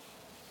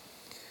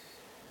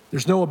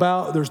 There's no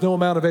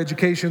amount of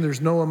education,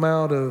 there's no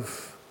amount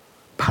of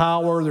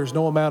power, there's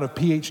no amount of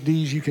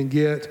PhDs you can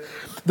get.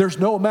 There's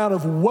no amount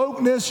of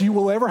wokeness you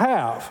will ever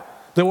have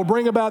that will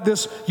bring about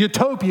this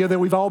utopia that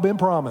we've all been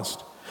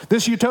promised.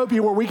 This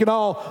utopia where we can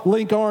all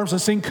link arms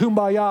and sing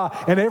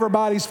Kumbaya and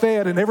everybody's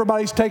fed and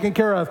everybody's taken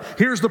care of.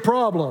 Here's the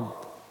problem.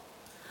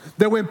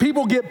 That when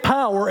people get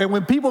power and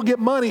when people get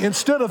money,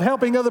 instead of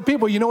helping other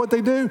people, you know what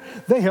they do?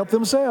 They help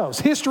themselves.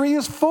 History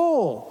is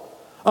full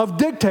of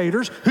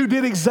dictators who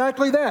did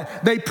exactly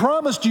that. They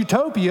promised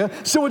utopia,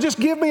 so well,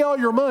 just give me all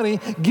your money,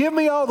 give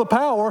me all the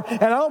power,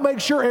 and I'll make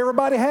sure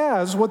everybody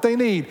has what they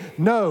need.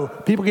 No,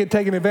 people get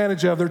taken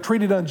advantage of. They're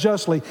treated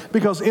unjustly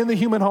because in the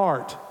human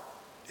heart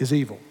is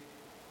evil.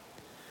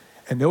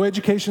 And no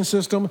education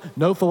system,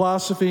 no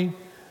philosophy,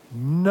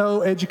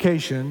 no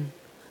education,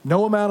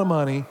 no amount of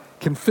money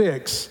can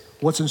fix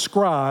what's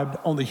inscribed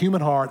on the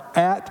human heart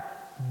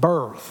at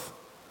birth.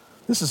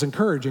 This is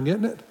encouraging,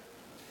 isn't it?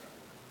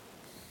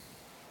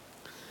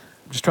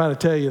 I'm just trying to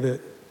tell you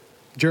that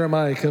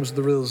Jeremiah comes to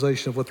the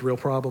realization of what the real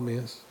problem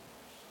is.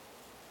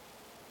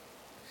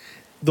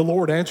 The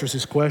Lord answers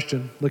his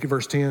question. Look at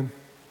verse 10.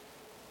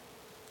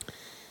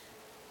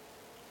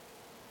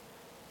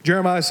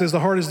 Jeremiah says,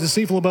 the heart is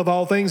deceitful above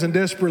all things and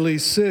desperately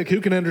sick.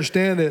 Who can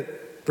understand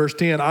it? Verse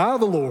 10, I,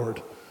 the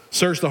Lord,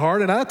 search the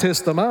heart and I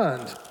test the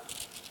mind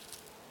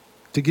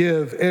to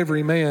give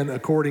every man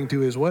according to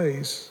his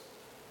ways,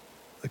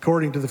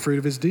 according to the fruit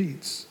of his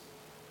deeds.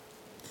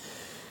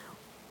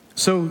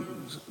 So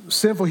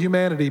sinful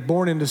humanity,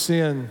 born into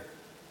sin,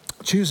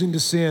 choosing to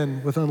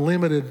sin with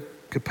unlimited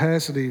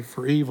capacity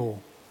for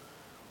evil,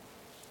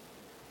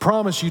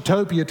 promise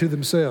utopia to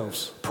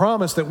themselves,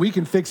 promise that we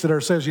can fix it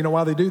ourselves. You know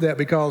why they do that?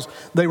 Because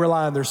they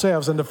rely on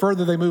themselves. And the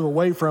further they move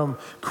away from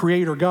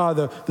Creator God,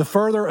 the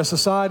further a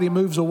society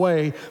moves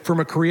away from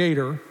a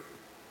Creator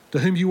to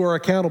whom you are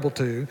accountable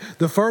to,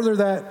 the further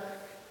that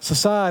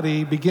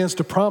society begins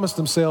to promise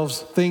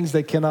themselves things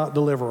they cannot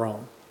deliver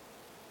on.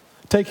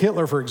 Take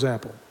Hitler, for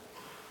example.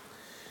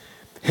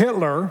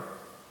 Hitler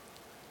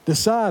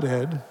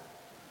decided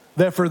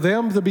that for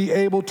them to be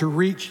able to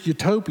reach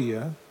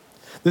utopia,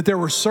 that there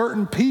were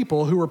certain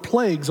people who were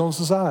plagues on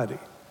society.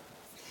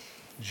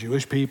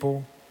 Jewish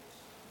people,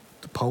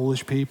 the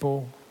Polish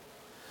people,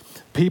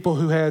 people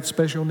who had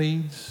special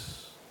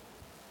needs,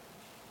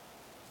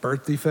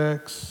 birth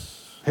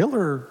defects.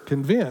 Hitler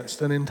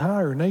convinced an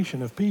entire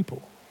nation of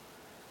people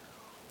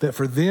that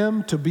for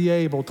them to be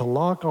able to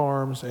lock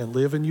arms and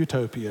live in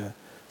utopia,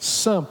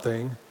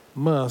 something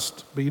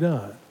must be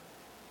done.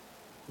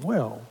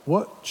 Well,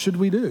 what should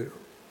we do?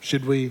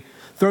 Should we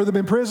throw them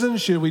in prison?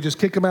 Should we just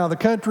kick them out of the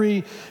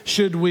country?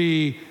 Should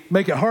we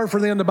make it hard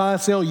for them to buy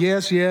and sell?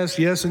 Yes, yes,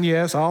 yes, and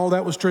yes. All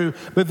that was true.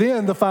 But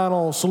then the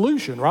final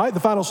solution, right? The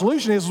final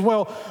solution is,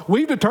 well,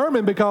 we've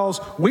determined because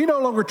we no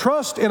longer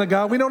trust in a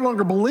God, we no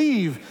longer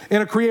believe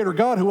in a creator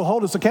God who will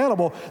hold us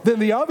accountable, then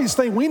the obvious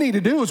thing we need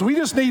to do is we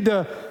just need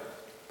to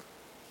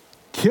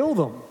kill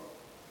them.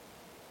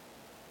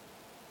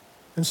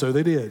 And so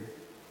they did.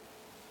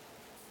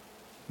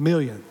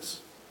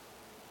 Millions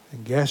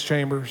in gas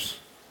chambers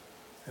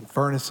and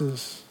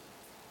furnaces.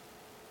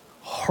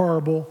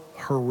 Horrible,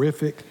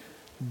 horrific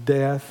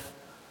death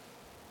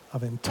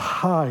of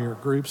entire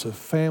groups of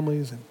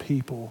families and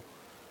people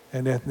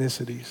and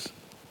ethnicities.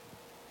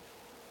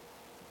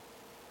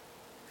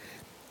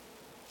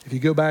 If you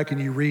go back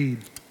and you read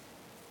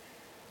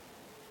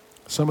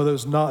some of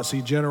those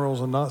Nazi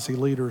generals and Nazi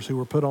leaders who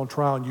were put on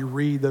trial, and you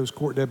read those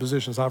court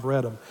depositions, I've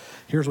read them,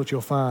 here's what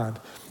you'll find.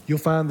 You'll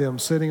find them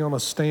sitting on a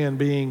stand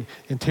being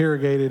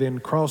interrogated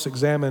and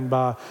cross-examined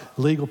by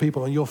legal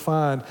people, and you'll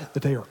find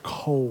that they are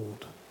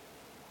cold,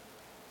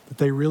 that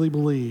they really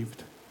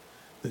believed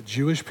that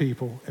Jewish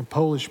people and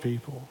Polish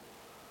people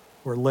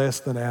were less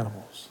than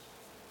animals.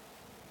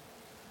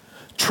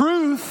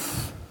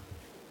 Truth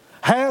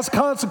has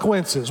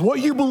consequences.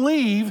 What you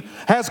believe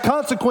has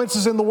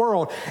consequences in the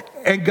world.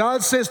 And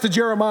God says to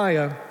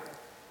Jeremiah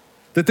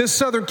that this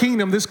southern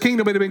kingdom, this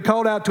kingdom that had been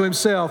called out to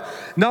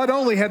himself, not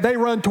only had they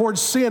run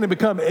towards sin and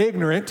become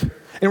ignorant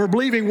and were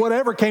believing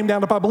whatever came down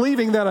the pipe,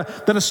 believing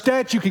that a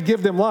statue could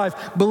give them life,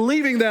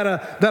 believing that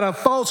a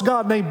false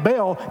god named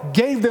Baal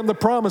gave them the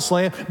promised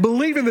land,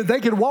 believing that they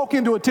could walk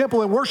into a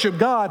temple and worship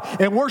God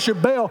and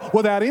worship Baal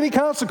without any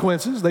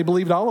consequences. They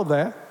believed all of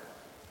that.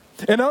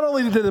 And not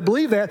only did they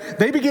believe that,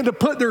 they began to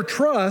put their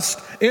trust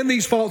in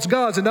these false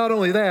gods. And not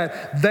only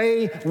that,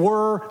 they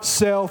were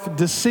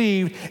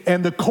self-deceived.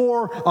 And the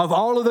core of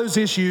all of those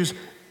issues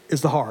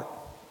is the heart.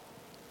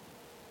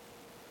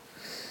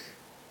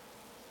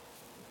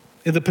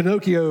 In the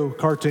Pinocchio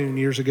cartoon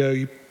years ago,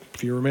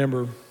 if you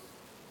remember,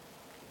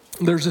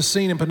 there's a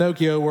scene in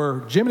Pinocchio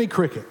where Jiminy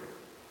Cricket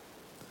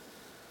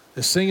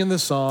is singing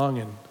this song,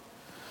 and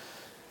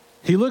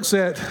he looks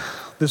at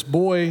this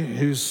boy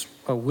who's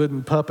a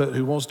wooden puppet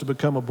who wants to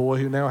become a boy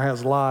who now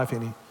has life,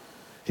 and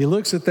he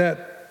looks at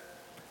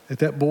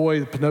that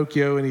boy,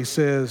 Pinocchio, and he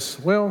says,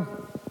 well,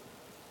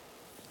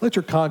 let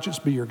your conscience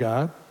be your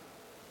guide.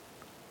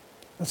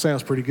 That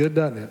sounds pretty good,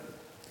 doesn't it?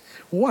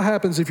 Well, what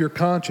happens if your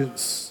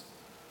conscience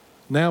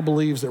now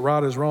believes that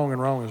right is wrong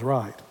and wrong is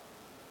right?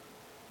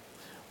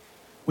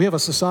 We have a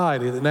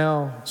society that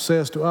now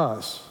says to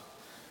us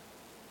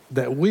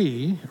that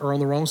we are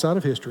on the wrong side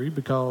of history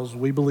because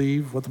we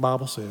believe what the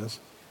Bible says,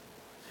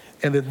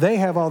 and that they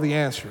have all the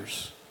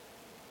answers.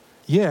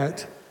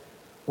 Yet,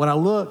 when I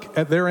look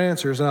at their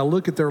answers and I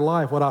look at their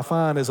life, what I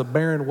find is a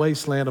barren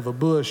wasteland of a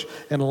bush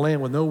and a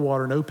land with no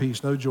water, no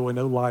peace, no joy,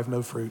 no life,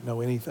 no fruit,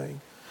 no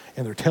anything.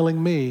 And they're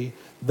telling me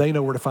they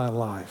know where to find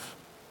life.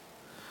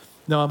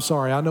 No, I'm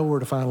sorry, I know where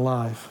to find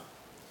life.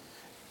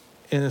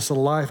 And it's the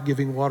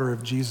life-giving water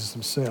of Jesus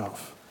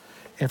himself.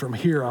 And from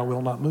here, I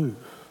will not move.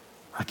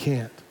 I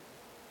can't.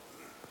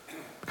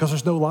 Because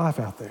there's no life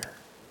out there.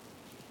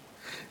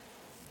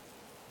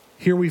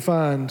 Here we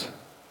find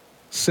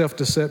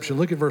self-deception.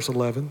 Look at verse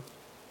 11.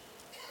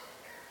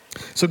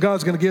 So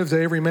God's going to give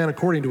to every man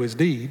according to his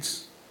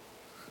deeds.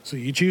 So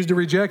you choose to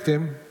reject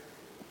him,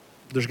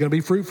 there's going to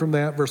be fruit from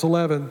that. Verse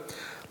 11,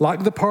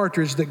 like the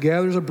partridge that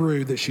gathers a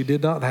brood that she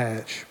did not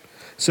hatch,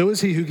 so is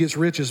he who gets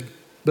riches,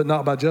 but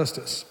not by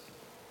justice.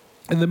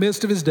 In the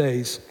midst of his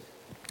days,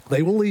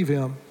 they will leave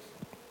him.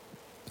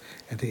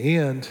 At the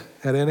end,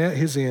 at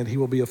his end, he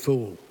will be a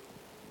fool.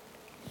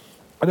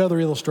 Another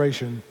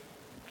illustration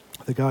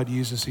that God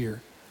uses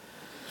here.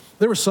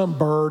 There was some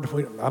bird,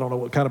 I don't know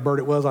what kind of bird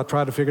it was. I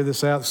tried to figure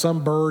this out.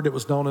 Some bird that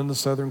was known in the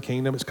southern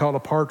kingdom. It's called a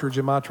partridge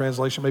in my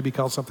translation, maybe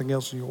called something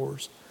else in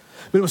yours.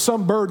 But it was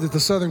some bird that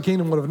the southern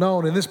kingdom would have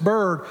known. And this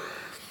bird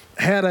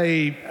had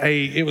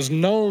it was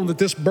known that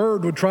this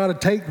bird would try to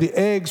take the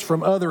eggs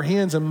from other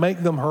hens and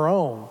make them her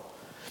own.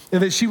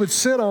 And that she would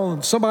sit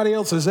on somebody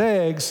else's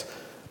eggs,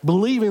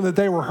 believing that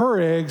they were her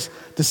eggs,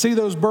 to see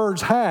those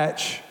birds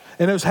hatch.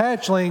 And those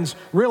hatchlings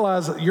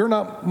realize that you're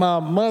not my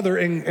mother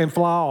and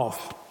fly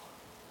off.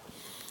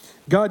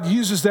 God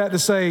uses that to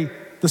say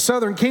the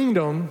southern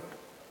kingdom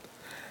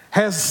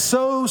has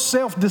so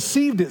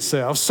self-deceived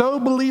itself, so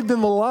believed in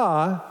the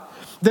lie,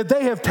 that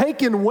they have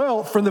taken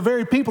wealth from the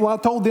very people I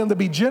told them to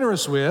be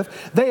generous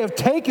with. They have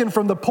taken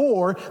from the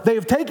poor. They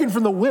have taken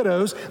from the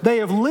widows. They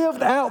have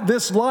lived out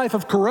this life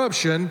of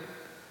corruption.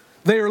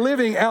 They are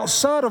living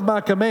outside of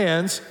my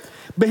commands.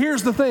 But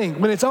here's the thing.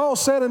 When it's all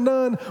said and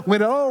done,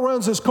 when it all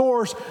runs its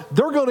course,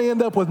 they're going to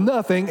end up with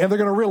nothing, and they're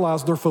going to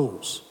realize they're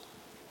fools.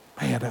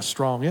 Man, that's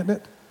strong, isn't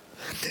it?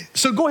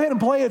 So go ahead and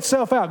play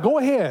itself out. Go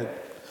ahead.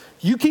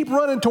 You keep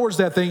running towards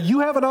that thing.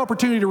 You have an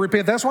opportunity to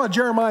repent. That's why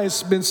Jeremiah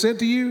has been sent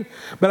to you.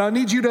 But I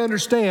need you to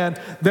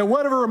understand that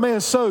whatever a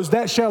man sows,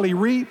 that shall he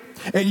reap.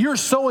 And you're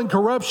sowing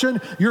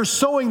corruption. You're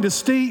sowing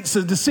deceit.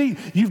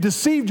 You've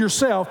deceived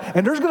yourself.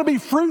 And there's going to be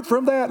fruit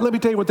from that. Let me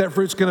tell you what that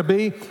fruit's going to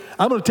be.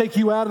 I'm going to take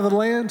you out of the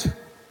land.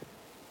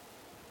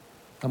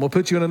 I'm going to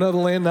put you in another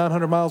land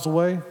 900 miles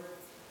away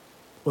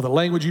with a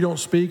language you don't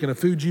speak and a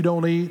food you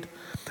don't eat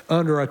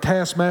under a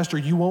taskmaster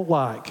you won't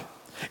like.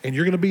 And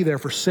you're going to be there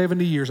for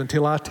 70 years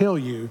until I tell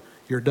you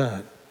you're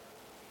done.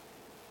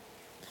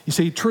 You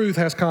see, truth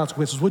has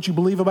consequences. What you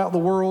believe about the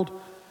world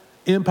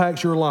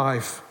impacts your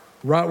life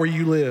right where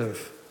you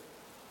live.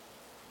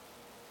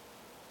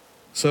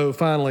 So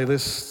finally,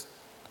 let's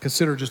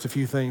consider just a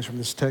few things from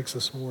this text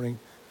this morning.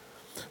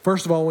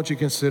 First of all, I want you to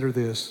consider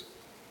this.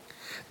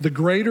 The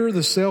greater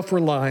the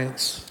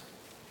self-reliance,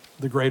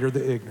 the greater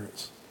the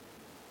ignorance.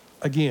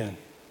 Again,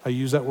 I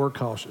use that word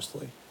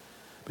cautiously,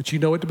 but you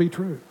know it to be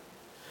true.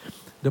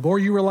 The more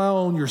you rely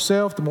on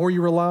yourself, the more you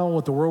rely on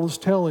what the world is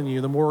telling you,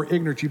 the more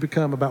ignorant you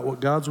become about what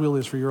God's will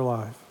is for your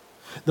life.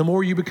 The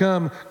more you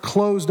become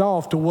closed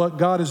off to what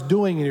God is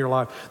doing in your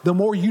life, the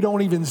more you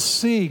don't even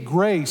see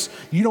grace.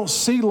 You don't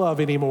see love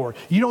anymore.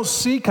 You don't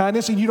see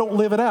kindness, and you don't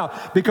live it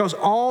out because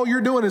all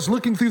you're doing is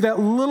looking through that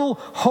little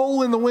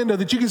hole in the window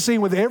that you can see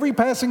with every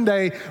passing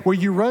day where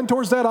you run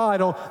towards that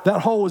idol. That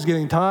hole is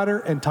getting tighter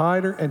and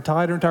tighter and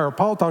tighter and tighter.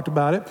 Paul talked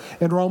about it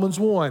in Romans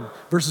 1,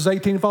 verses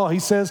 18 and following.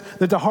 He says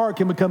that the heart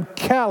can become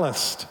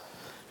calloused.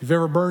 If you've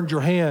ever burned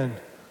your hand,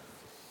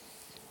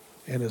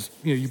 and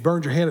you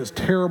burned your hand, it's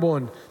terrible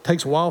and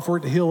takes a while for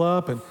it to heal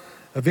up, and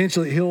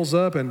eventually it heals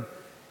up, and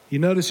you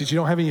notice that you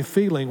don't have any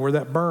feeling where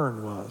that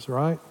burn was,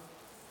 right?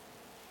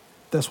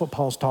 That's what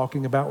Paul's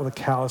talking about with a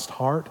calloused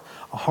heart,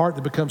 a heart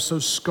that becomes so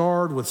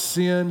scarred with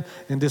sin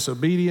and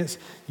disobedience,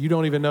 you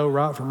don't even know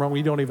right from wrong.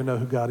 You don't even know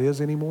who God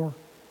is anymore.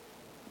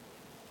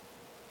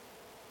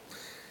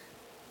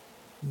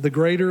 The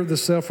greater the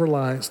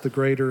self-reliance, the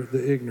greater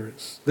the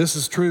ignorance. This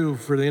is true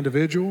for the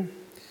individual,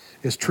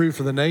 it's true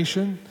for the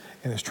nation,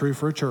 and it's true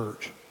for a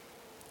church.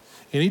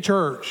 Any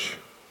church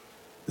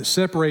that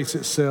separates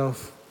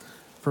itself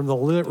from the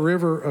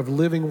river of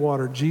living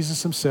water,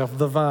 Jesus himself,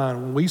 the vine,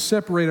 when we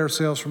separate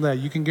ourselves from that,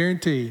 you can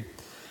guarantee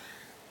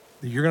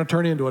that you're going to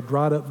turn into a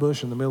dried up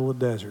bush in the middle of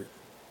the desert.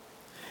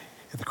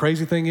 And the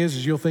crazy thing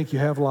is you'll think you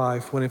have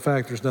life when in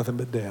fact there's nothing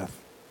but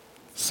death.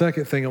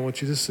 Second thing I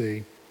want you to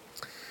see,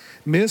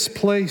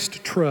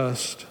 misplaced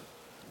trust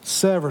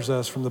severs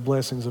us from the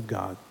blessings of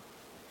God.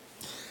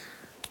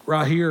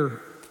 Right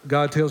here,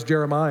 God tells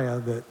Jeremiah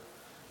that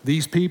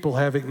these people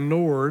have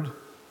ignored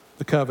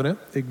the covenant,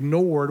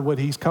 ignored what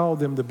he's called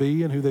them to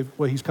be and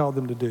what he's called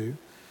them to do.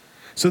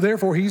 So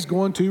therefore, he's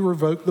going to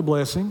revoke the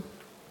blessing.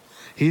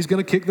 He's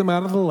going to kick them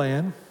out of the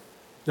land.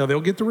 Now,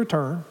 they'll get the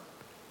return,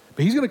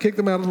 but he's going to kick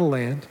them out of the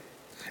land,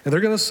 and they're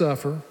going to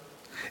suffer.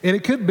 And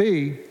it could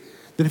be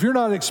that if you're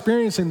not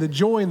experiencing the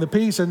joy and the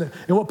peace and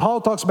what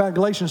Paul talks about in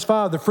Galatians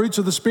 5, the fruits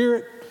of the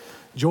Spirit,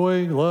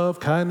 joy, love,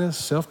 kindness,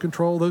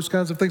 self-control, those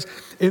kinds of things.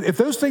 If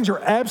those things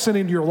are absent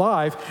in your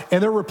life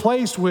and they're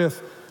replaced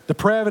with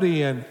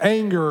depravity and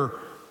anger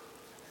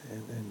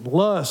and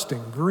lust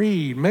and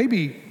greed,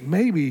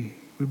 maybe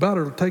we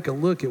better take a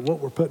look at what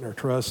we're putting our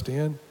trust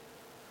in.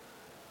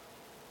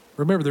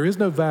 Remember, there is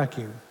no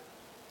vacuum.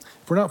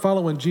 If we're not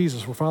following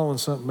Jesus, we're following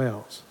something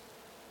else.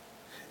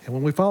 And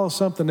when we follow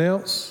something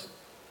else,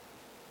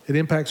 it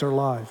impacts our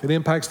life. It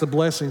impacts the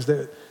blessings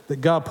that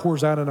God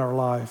pours out in our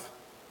life.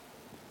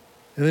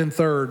 And then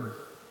third,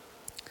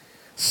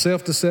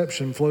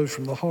 self-deception flows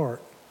from the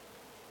heart.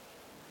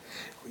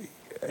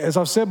 As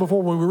I've said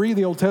before, when we read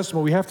the Old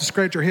Testament, we have to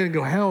scratch our head and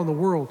go, how in the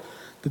world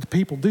did the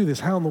people do this?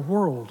 How in the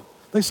world?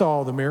 They saw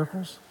all the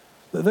miracles.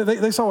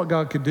 They saw what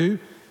God could do,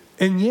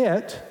 and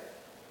yet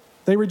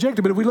they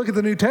rejected. But if we look at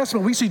the New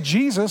Testament, we see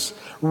Jesus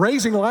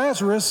raising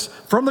Lazarus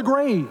from the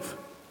grave.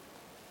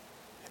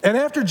 And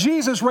after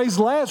Jesus raised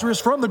Lazarus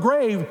from the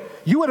grave,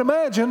 you would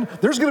imagine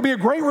there's going to be a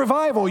great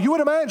revival. You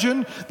would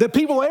imagine that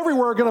people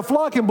everywhere are going to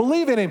flock and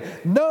believe in him.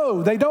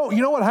 No, they don't.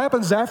 You know what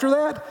happens after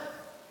that?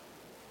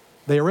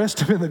 They arrest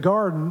him in the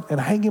garden and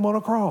hang him on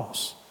a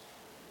cross.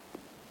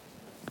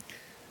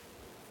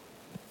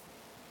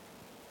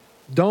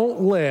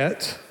 Don't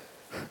let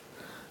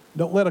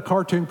a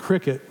cartoon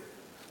cricket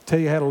tell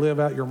you how to live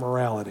out your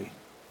morality.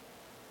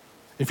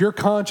 If your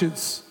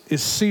conscience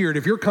is seared,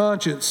 if your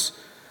conscience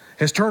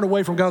has turned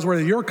away from God's word,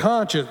 if your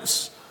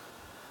conscience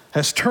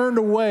has turned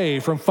away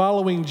from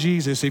following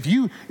Jesus, if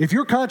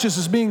your conscience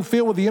is being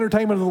filled with the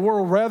entertainment of the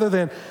world rather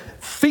than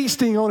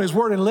feasting on his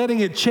word and letting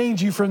it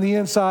change you from the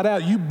inside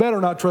out, you better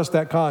not trust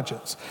that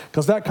conscience,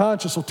 because that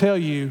conscience will tell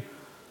you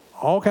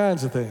all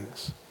kinds of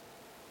things,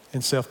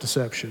 and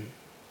self-deception.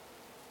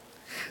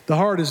 The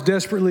heart is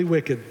desperately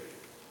wicked.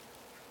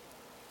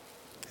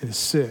 It is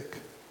sick.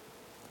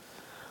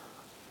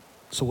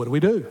 So what do we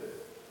do?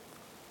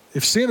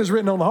 If sin is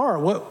written on the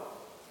heart,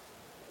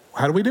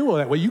 how do we deal with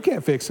that? Well, you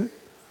can't fix it,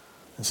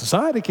 and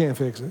society can't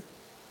fix it.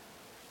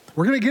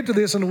 We're going to get to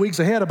this in the weeks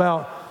ahead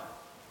about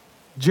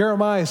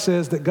Jeremiah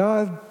says that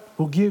God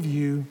will give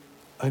you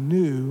a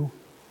new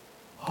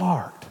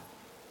heart.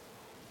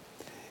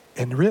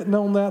 And written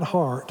on that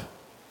heart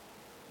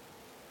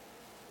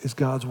is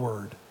God's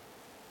word.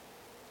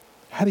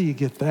 How do you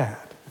get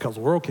that? Because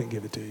the world can't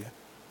give it to you.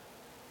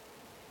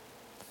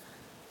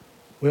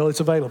 Well,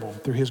 it's available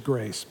through His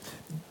grace.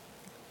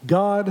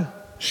 God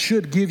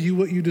should give you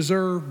what you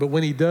deserve, but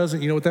when He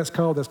doesn't, you know what that's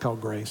called? That's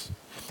called grace.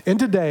 And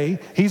today,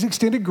 He's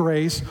extended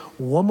grace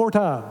one more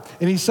time.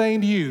 And He's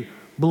saying to you,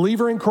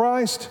 believer in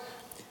Christ,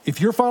 if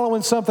you're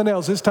following something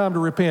else, it's time to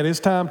repent. It's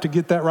time to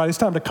get that right. It's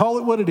time to call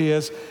it what it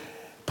is,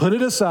 put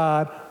it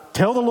aside,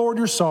 tell the Lord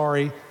you're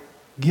sorry,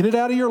 get it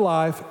out of your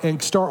life,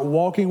 and start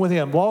walking with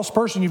Him. Lost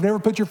person, you've never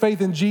put your faith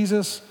in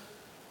Jesus,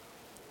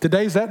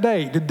 today's that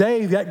day.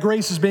 Today, that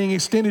grace is being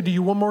extended to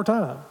you one more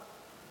time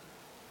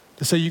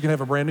to say you can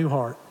have a brand new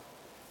heart.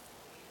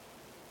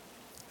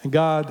 And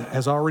God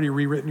has already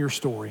rewritten your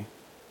story.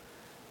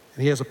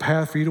 And He has a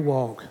path for you to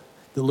walk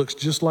that looks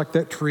just like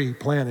that tree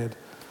planted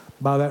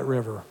by that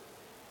river.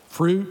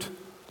 Fruit,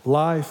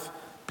 life,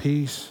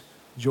 peace,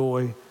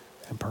 joy,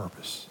 and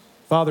purpose.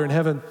 Father in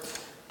heaven,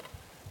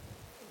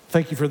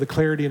 thank you for the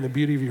clarity and the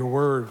beauty of your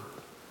word.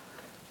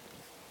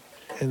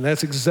 And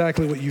that's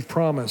exactly what you've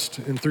promised.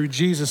 And through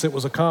Jesus, it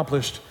was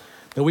accomplished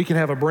that we can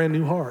have a brand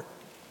new heart.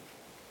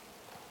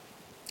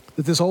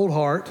 That this old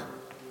heart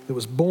that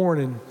was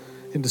born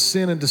into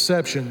sin and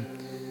deception,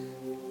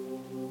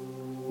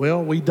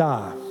 well, we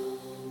die.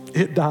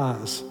 It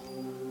dies.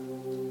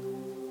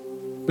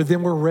 But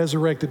then we're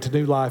resurrected to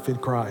new life in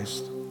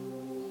Christ.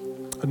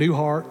 A new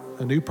heart,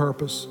 a new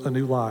purpose, a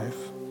new life.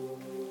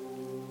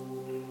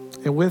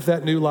 And with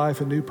that new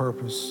life and new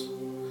purpose,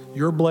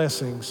 your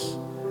blessings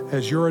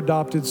as your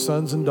adopted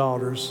sons and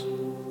daughters,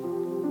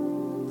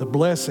 the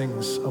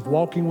blessings of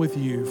walking with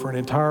you for an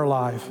entire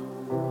life,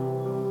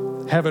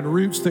 having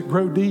roots that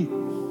grow deep,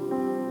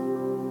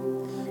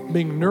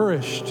 being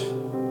nourished.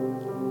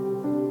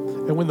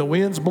 And when the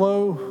winds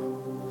blow,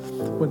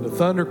 when the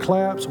thunder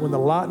claps, when the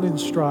lightning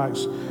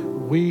strikes,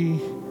 we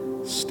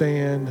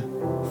stand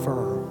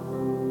firm.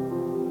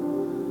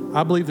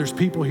 I believe there's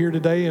people here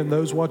today and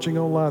those watching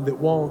online that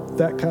want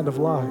that kind of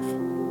life,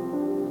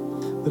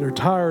 that are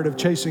tired of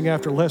chasing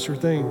after lesser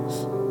things,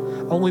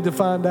 only to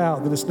find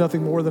out that it's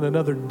nothing more than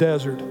another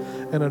desert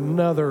and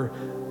another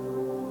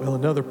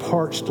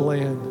parched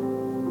land.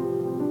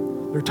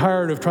 They're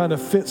tired of trying to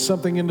fit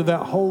something into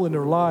that hole in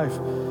their life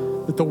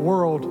that the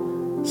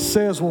world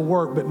says will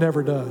work but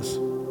never does.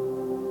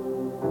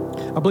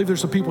 I believe there's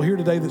some people here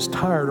today that's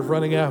tired of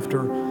running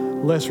after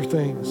lesser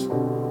things.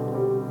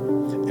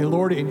 And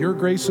Lord, in your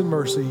grace and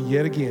mercy,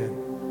 yet again,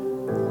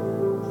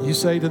 you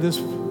say to this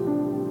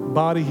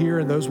body here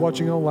and those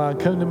watching online,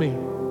 come to me,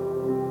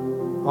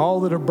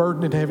 all that are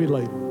burdened and heavy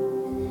laden,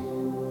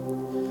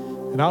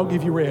 and I'll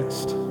give you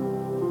rest,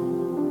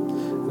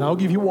 and I'll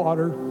give you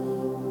water,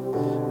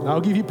 and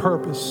I'll give you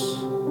purpose,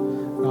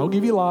 and I'll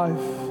give you life,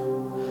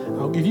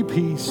 I'll give you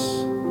peace,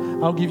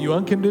 I'll give you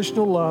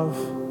unconditional love,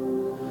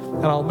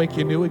 and I'll make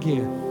you new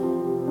again.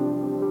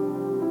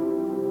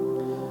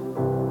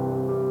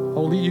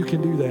 Only you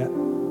can do that.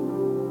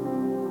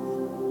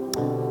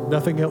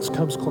 Nothing else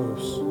comes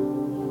close.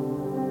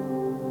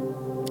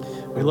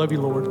 We love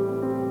you, Lord.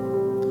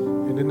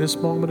 And in this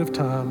moment of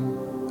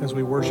time, as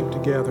we worship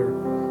together,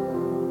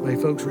 may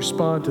folks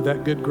respond to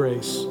that good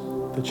grace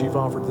that you've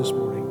offered this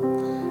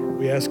morning.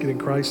 We ask it in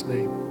Christ's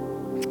name.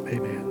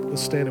 Amen.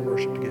 Let's stand and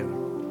worship together.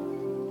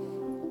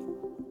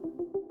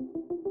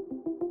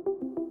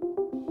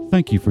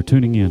 Thank you for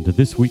tuning in to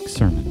this week's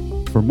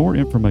sermon. For more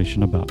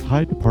information about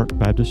Hyde Park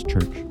Baptist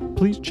Church,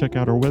 please check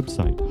out our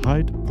website,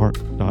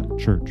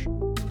 hydepark.church,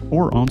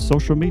 or on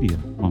social media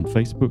on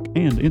Facebook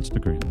and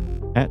Instagram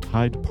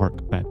 @Hyde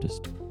Park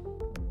Baptist.